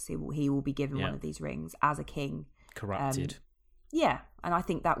wraiths. He will be given one of these rings as a king. Corrupted. Yeah, and I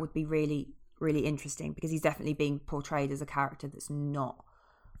think that would be really, really interesting, because he's definitely being portrayed as a character that's not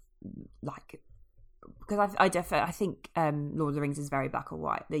like, because I think Lord of the Rings is very black or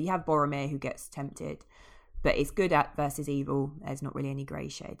white. That you have Boromir who gets tempted, but it's good at versus evil. There's not really any grey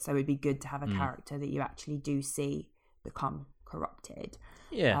shade, so it'd be good to have a character that you actually do see become corrupted.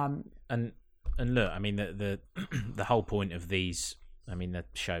 Yeah, and look, I mean, the the whole point of these, I mean, the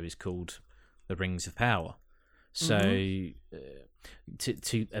show is called The Rings of Power. So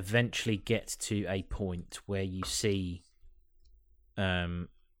to eventually get to a point where you see how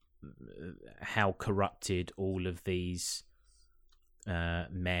corrupted all of these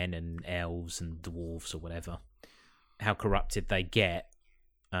men and elves and dwarves or whatever, how corrupted they get,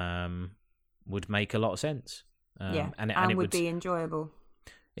 would make a lot of sense. And it would be enjoyable.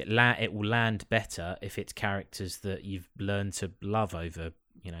 It will land better if it's characters that you've learned to love over,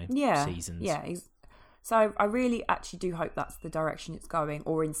 seasons. Yeah. So I really actually do hope that's the direction it's going,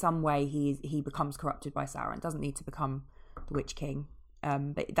 or in some way he becomes corrupted by Sauron. It doesn't need to become the Witch King,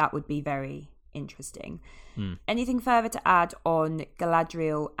 but that would be very interesting. Anything further to add on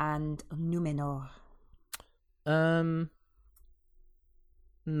Galadriel and Numenor?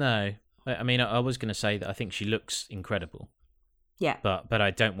 No. I mean, I was going to say that I think she looks incredible. Yeah. But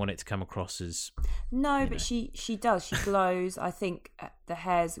I don't want it to come across as... No, but she does. She glows. I think the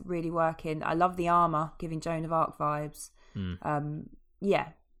hair's really working. I love the armour, giving Joan of Arc vibes. Yeah.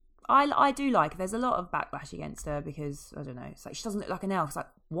 I do like her. There's a lot of backlash against her because, I don't know, it's like she doesn't look like an elf. It's like,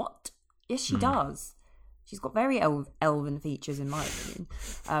 what? Yes, she does. She's got very elven features, in my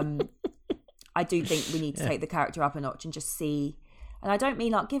opinion. I do think we need to take the character up a notch and just see. And I don't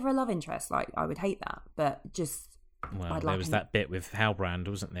mean like give her a love interest. Like I would hate that, but just. Well, I'd there like was him. that bit with Halbrand,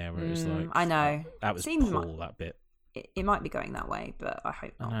 wasn't there? Where it was like, I know that was Seems Paul. That bit. It might be going that way, but I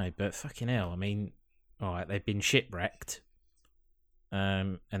hope not. I know, but fucking hell. I mean, all right, they've been shipwrecked,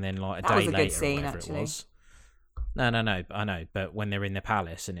 and then like a That day was a good later, scene, or whatever actually. it was. No, I know. But when they're in the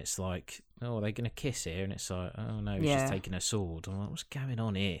palace, and it's like, oh, are they going to kiss here? And it's like, oh no, she's taking a sword. I'm like, what's going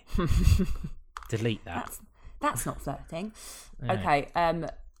on here? Delete that. That's not flirting. Yeah. Okay,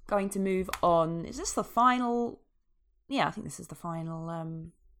 going to move on. Is this the final? Yeah, I think this is the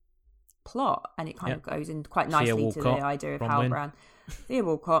final plot, and it kind of goes in quite nicely to the idea of Halbrand. Thea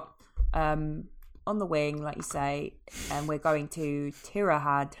Walcott on the wing, like you say, and we're going to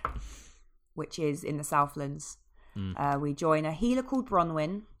Tirahad, which is in the Southlands. We join a healer called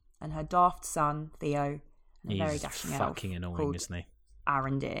Bronwyn and her daft son Theo, and a very dashing elf fucking annoying, called isn't he?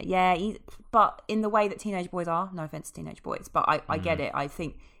 Arondir. Yeah, but in the way that teenage boys are, no offense to teenage boys, but I get it. I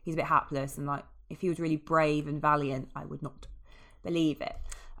think he's a bit hapless, and like if he was really brave and valiant, I would not believe it.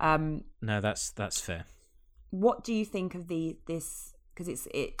 No, that's fair. What do you think of this? Because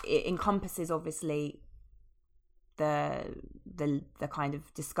it encompasses obviously the kind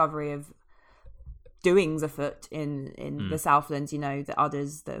of discovery of doings afoot in the Southlands. You know, the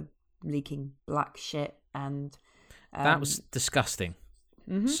others, the leaking black shit, and that was disgusting.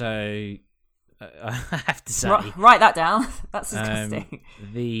 Mm-hmm. So I have to say, write that down. That's disgusting.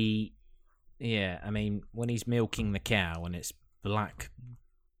 I mean, when he's milking the cow and it's black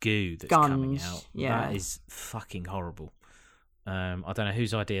goo that's coming out, that is fucking horrible. I don't know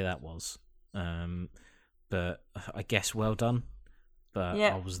whose idea that was, but I guess well done. But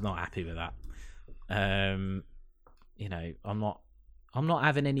I was not happy with that. You know, I'm not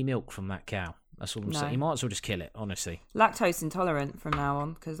having any milk from that cow. That's all I'm saying. You might as well just kill it, honestly. Lactose intolerant from now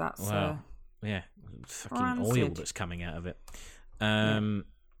on, because that's fucking rancid. oil that's coming out of it.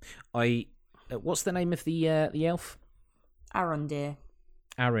 What's the name of the elf? Arondir.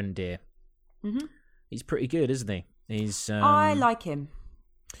 Arondir. Mm-hmm. He's pretty good, isn't he? He's. I like him.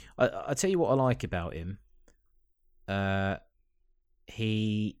 I tell you what I like about him.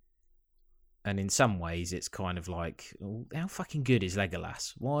 And in some ways, it's kind of like, how fucking good is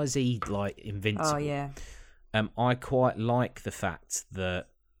Legolas? Why is he like invincible? Oh yeah. I quite like the fact that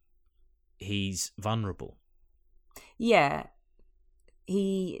he's vulnerable. Yeah.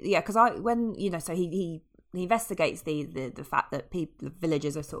 Because he investigates the fact that the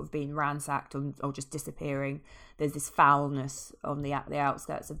villagers are sort of being ransacked or just disappearing. There's this foulness on the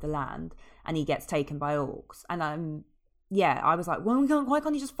outskirts of the land, and he gets taken by orcs. And I was like, well, why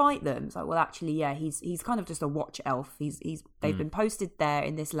can't he just fight them? It's like, well, actually, he's kind of just a watch elf. They've been posted there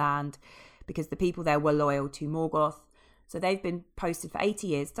in this land because the people there were loyal to Morgoth. So they've been posted for 80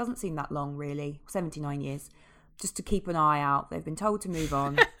 years. Doesn't seem that long, really. 79 years. Just to keep an eye out. They've been told to move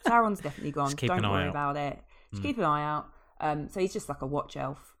on. Sauron's definitely gone. Don't worry about it. Just keep an eye out. So he's just like a watch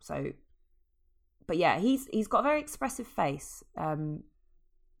elf. So, but yeah, he's got a very expressive face.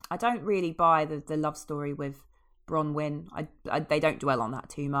 I don't really buy the love story with Bronwyn. They don't dwell on that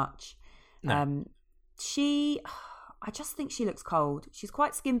too much. No. I just think she looks cold. She's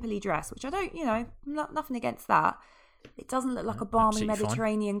quite skimpily dressed, which I don't, nothing against that. It doesn't look like a balmy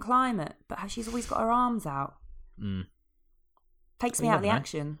Mediterranean climate, but she's always got her arms out. Takes me out of the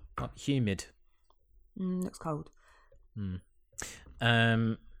action. Humid. Looks cold.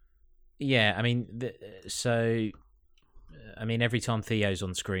 Yeah, I mean, every time Theo's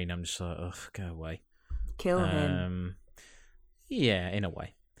on screen, I'm just like, oh, go away. Kill him. Yeah, in a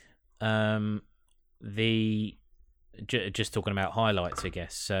way. Just talking about highlights, I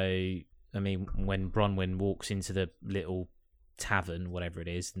guess. So, I mean, when Bronwyn walks into the little tavern, whatever it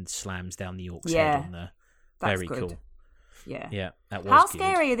is, and slams down the orc's head on the... Very good. Cool. Yeah, that was How good.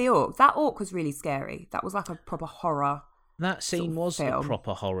 scary are the orcs? That orc was really scary. That was like a proper horror. That scene was a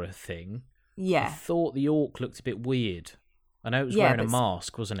proper horror thing. Yeah. I thought the orc looked a bit weird. I know it was wearing a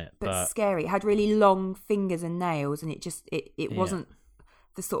mask, wasn't it? But scary. It had really long fingers and nails, and it wasn't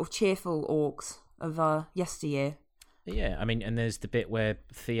the sort of cheerful orcs of yesteryear. Yeah, I mean, and there's the bit where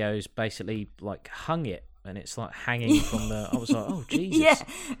Theo's basically like hung it, and it's like hanging from the... I was like, oh, Jesus. Yeah,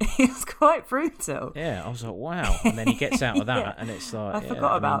 it was quite brutal. Yeah, I was like, wow. And then he gets out of that, and it's like... I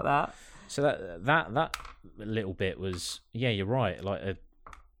forgot about that. So that little bit was... Yeah, you're right. Like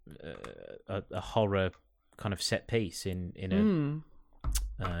a horror kind of set piece in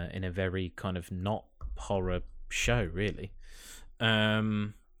a very kind of not horror show, really.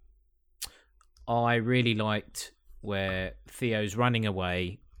 I really liked where Theo's running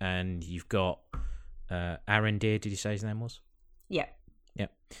away, and you've got Arondir. Did you say his name was? Yeah. Yeah.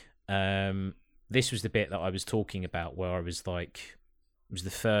 this was the bit that I was talking about, where I was like, it was the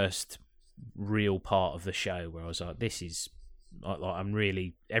first real part of the show where I was like, this is like I'm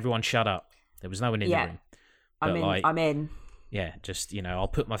really, everyone shut up. There was no one in the room. But I'm in. Yeah, just, I'll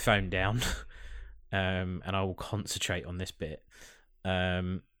put my phone down and I will concentrate on this bit.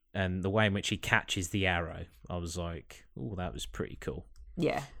 And the way in which he catches the arrow, I was like, oh, that was pretty cool.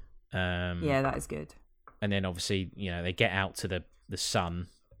 Yeah. Yeah, that is good. And then obviously, they get out to the sun,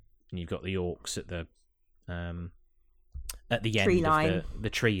 and you've got the orcs at the end tree line. Of the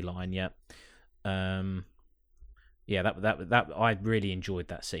tree line. Yeah. Yeah, that I really enjoyed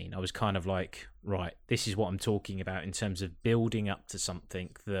that scene. I was kind of like, right, this is what I'm talking about in terms of building up to something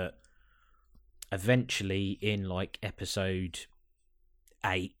that eventually in like episode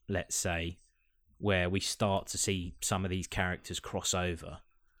 8, let's say, where we start to see some of these characters cross over.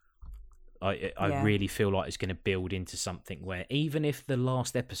 I really feel like it's going to build into something where even if the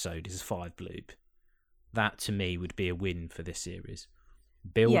last episode is 5 Bloob, that to me would be a win for this series.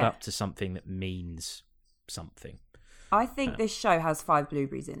 Build up to something that means something. I think this show has 5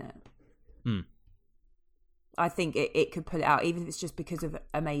 blueberries in it. I think it could pull it out, even if it's just because of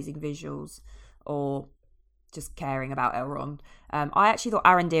amazing visuals or just caring about Elrond. I actually thought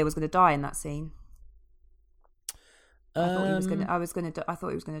Arondir was going to die in that scene. I thought he was going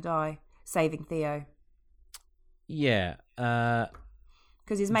to die, saving Theo. Yeah,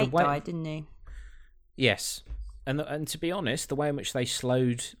 because his mate died, didn't he? Yes. And to be honest, the way in which they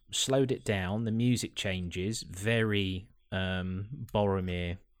slowed it down, the music changes, very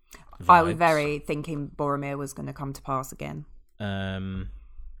Boromir vibes. I was very thinking Boromir was going to come to pass again. I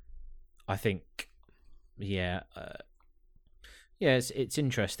think, it's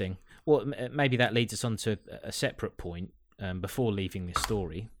interesting. Well, maybe that leads us on to a separate point before leaving this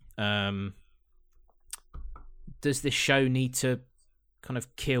story. Does this show need to kind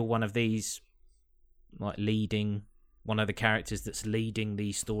of kill one of these, like leading one of the characters that's leading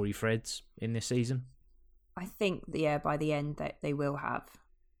these story threads in this season? I think, by the end they will have.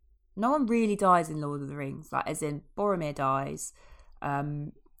 No one really dies in Lord of the Rings, like as in Boromir dies,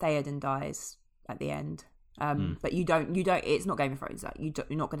 Theoden dies at the end, but you don't. It's not Game of Thrones. Like you're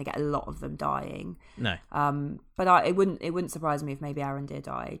not going to get a lot of them dying. No. But it wouldn't surprise me if maybe Arondir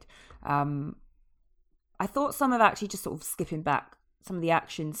died. I thought some of actually just sort of skipping back. Some of the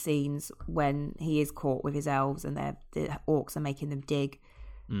action scenes when he is caught with his elves and the orcs are making them dig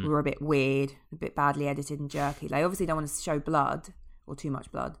were a bit weird, a bit badly edited and jerky. They obviously don't want to show blood or too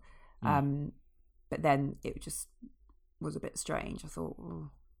much blood, but then it just was a bit strange. I thought,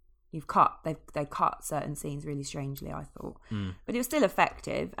 they cut certain scenes really strangely, I thought, but it was still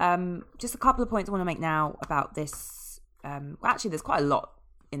effective. Just a couple of points I want to make now about this. Actually, there's quite a lot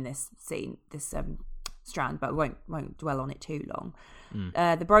in this scene. This strand, but won't dwell on it too long.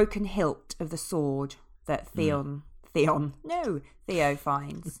 The broken hilt of the sword that Theo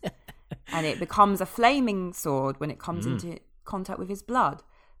finds, and it becomes a flaming sword when it comes into contact with his blood.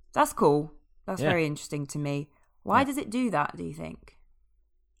 That's cool. That's very interesting to me. Why does it do that, do you think?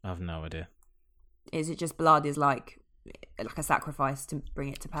 I have no idea. Is it just blood is like a sacrifice to bring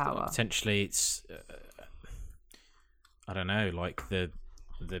it to power? Potentially it's I don't know, like the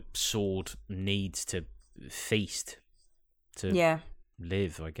sword needs to feast to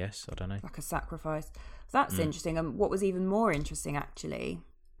live, I guess. I don't know. Like a sacrifice. That's interesting. And what was even more interesting, actually,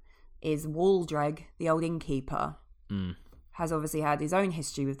 is Waldreg, the old innkeeper, has obviously had his own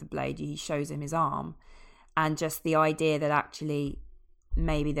history with the blade. He shows him his arm. And just the idea that actually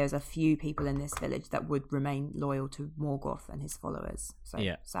maybe there's a few people in this village that would remain loyal to Morgoth and his followers. So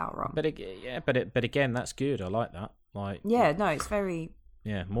Sauron. But again, that's good. I like that. It's very...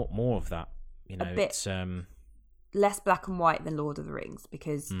 Yeah, more of that. A bit it's less black and white than Lord of the Rings,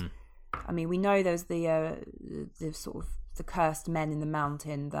 because I mean, we know there's the sort of the cursed men in the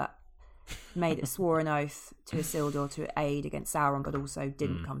mountain that swore an oath to Isildur to aid against Sauron, but also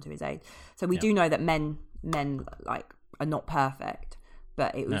didn't come to his aid. So we do know that men like are not perfect,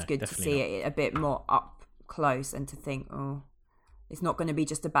 but it was good to see it a bit more up close and to think, it's not going to be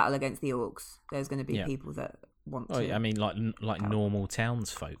just a battle against the orcs. There's going to be people that want to. I mean, like normal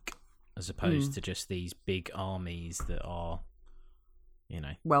townsfolk, as opposed to just these big armies that are,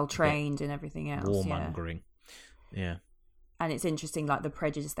 well trained and everything else. Warmongering. Yeah. And it's interesting, like the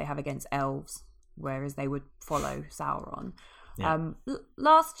prejudice they have against elves, whereas they would follow Sauron. Yeah.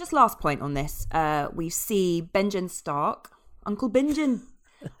 Last point on this, we see Benjen Stark, Uncle Benjen,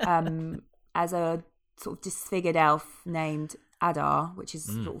 as a sort of disfigured elf named Adar, which is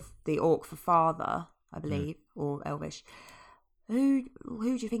sort of the orc for father, I believe, or Elvish. Who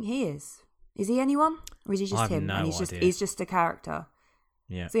do you think he is? Is he anyone, or is he just him? No and idea. He's just a character.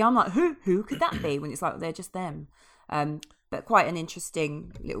 Yeah. See, I'm like, who could that be? When it's like they're just them. But quite an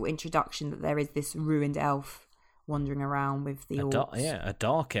interesting little introduction that there is this ruined elf wandering around with the orcs. A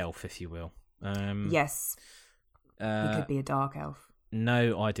dark elf, if you will. Yes, he could be a dark elf.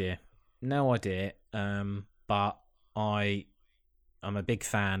 No idea. But I'm a big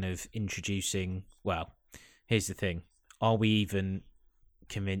fan of introducing. Well, here's the thing: are we even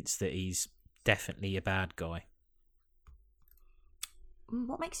convinced that he's definitely a bad guy?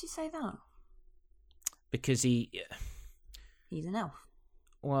 What makes you say that? Because he's an elf.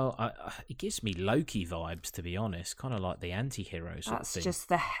 Well, he gives me Loki vibes, to be honest. Kind of like the anti-hero sort of thing. That's just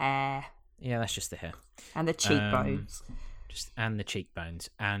the hair. Yeah, that's just the hair. And the cheekbones. And the cheekbones.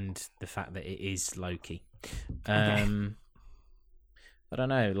 And the fact that it is Loki. Okay. I don't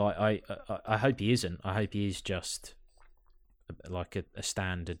know. Like, I hope he isn't. I hope he is just like a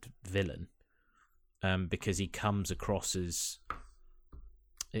standard villain. Because he comes across as...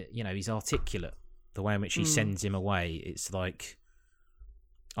 he's articulate. The way in which he sends him away, it's like...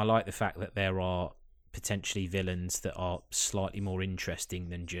 I like the fact that there are potentially villains that are slightly more interesting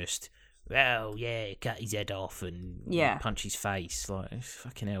than just, well, yeah, cut his head off and punch his face. Like,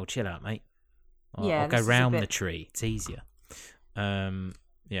 fucking hell, chill out, mate. I'll go round the tree. It's easier.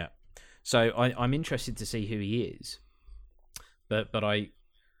 Yeah. So I'm interested to see who he is, but I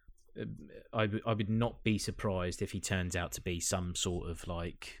would not be surprised if he turns out to be some sort of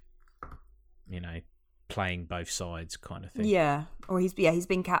like, playing both sides kind of thing. Yeah, or he's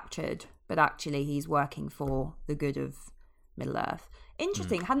been captured, but actually he's working for the good of Middle Earth.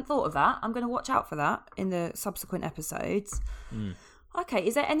 Interesting. Hadn't thought of that. I'm going to watch out for that in the subsequent episodes. Okay,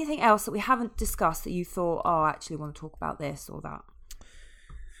 is there anything else that we haven't discussed that you thought, I actually want to talk about this or that?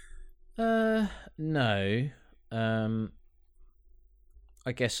 No.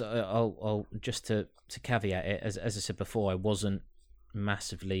 I guess I'll just to caveat it, as I said before, I wasn't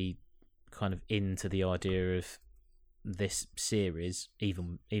massively kind of into the idea of this series,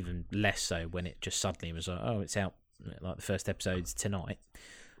 even less so when it just suddenly was like, it's out, like the first episode's tonight.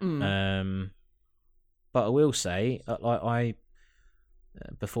 But I will say, I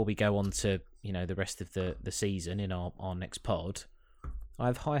before we go on to the rest of the season in our next pod, I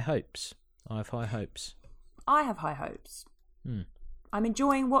have high hopes. I have high hopes. I'm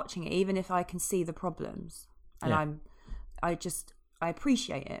enjoying watching it, even if I can see the problems, and I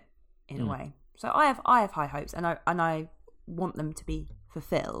appreciate it in a way. So I have high hopes, and I want them to be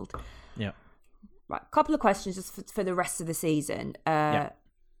fulfilled. Yeah. Right. Couple of questions just for the rest of the season.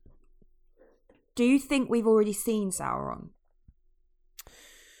 Do you think we've already seen Sauron?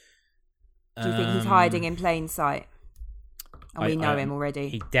 Do you think he's hiding in plain sight? And we know him already?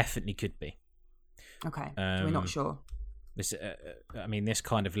 He definitely could be. Okay. So we're not sure. This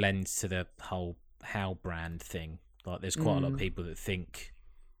kind of lends to the whole Halbrand thing. Like, there's quite a lot of people that think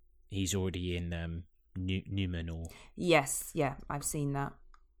he's already in Numenor. Yes, yeah, I've seen that.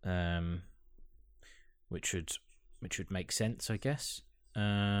 Which would make sense, I guess.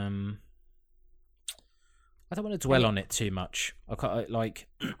 I don't want to dwell on it too much.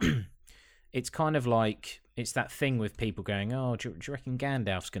 It's kind of like, it's that thing with people going, do you reckon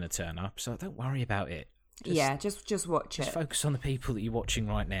Gandalf's going to turn up? So don't worry about it. Just watch it. Just focus on the people that you're watching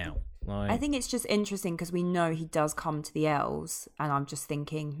right now. I think it's just interesting because we know he does come to the elves, and I'm just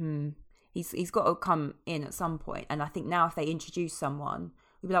thinking, he's got to come in at some point. And I think now if they introduce someone,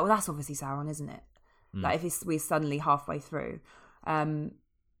 we'd be like, well, that's obviously Sauron, isn't it? Like if we're suddenly halfway through.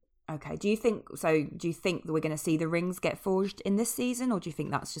 Okay. Do you think that we're going to see the rings get forged in this season, or do you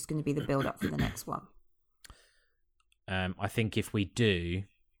think that's just going to be the build up for the next one? I think if we do,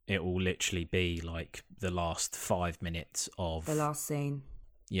 it will literally be like the last 5 minutes of the last scene.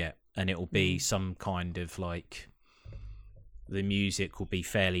 Yeah, and it will be some kind of like, the music will be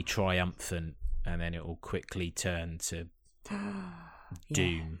fairly triumphant, and then it will quickly turn to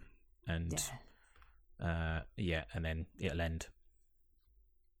doom, and and then it'll end.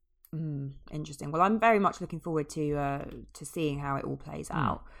 Interesting. Well, I'm very much looking forward to seeing how it all plays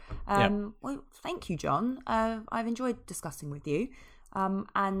out. Well, thank you, John. I've enjoyed discussing with you.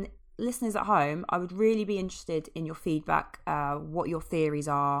 And listeners at home, I would really be interested in your feedback, what your theories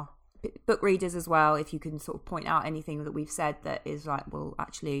are. Book readers as well, if you can sort of point out anything that we've said that is like, well,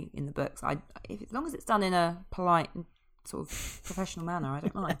 actually in the books, as long as it's done in a polite and sort of professional manner, I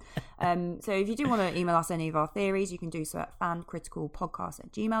don't mind. So if you do want to email us any of our theories, you can do so at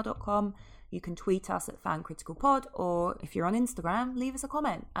fancriticalpodcast@gmail.com. You can tweet us at fancriticalpod, or if you're on Instagram, leave us a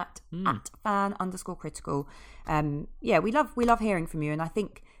comment at fan_critical. We love hearing from you, and I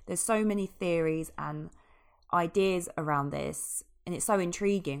think there's so many theories and ideas around this, and it's so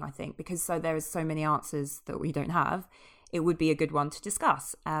intriguing, I think, because there is so many answers that we don't have. it would be a good one to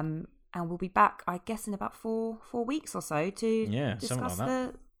discuss. And we'll be back, I guess, in about 4 weeks or so to discuss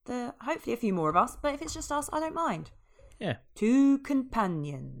like the hopefully a few more of us. But if it's just us, I don't mind. Yeah. 2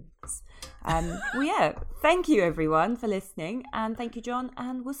 companions. Well, yeah. Thank you, everyone, for listening. And thank you, John.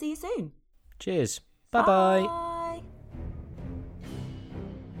 And we'll see you soon. Cheers. Bye-bye. Bye.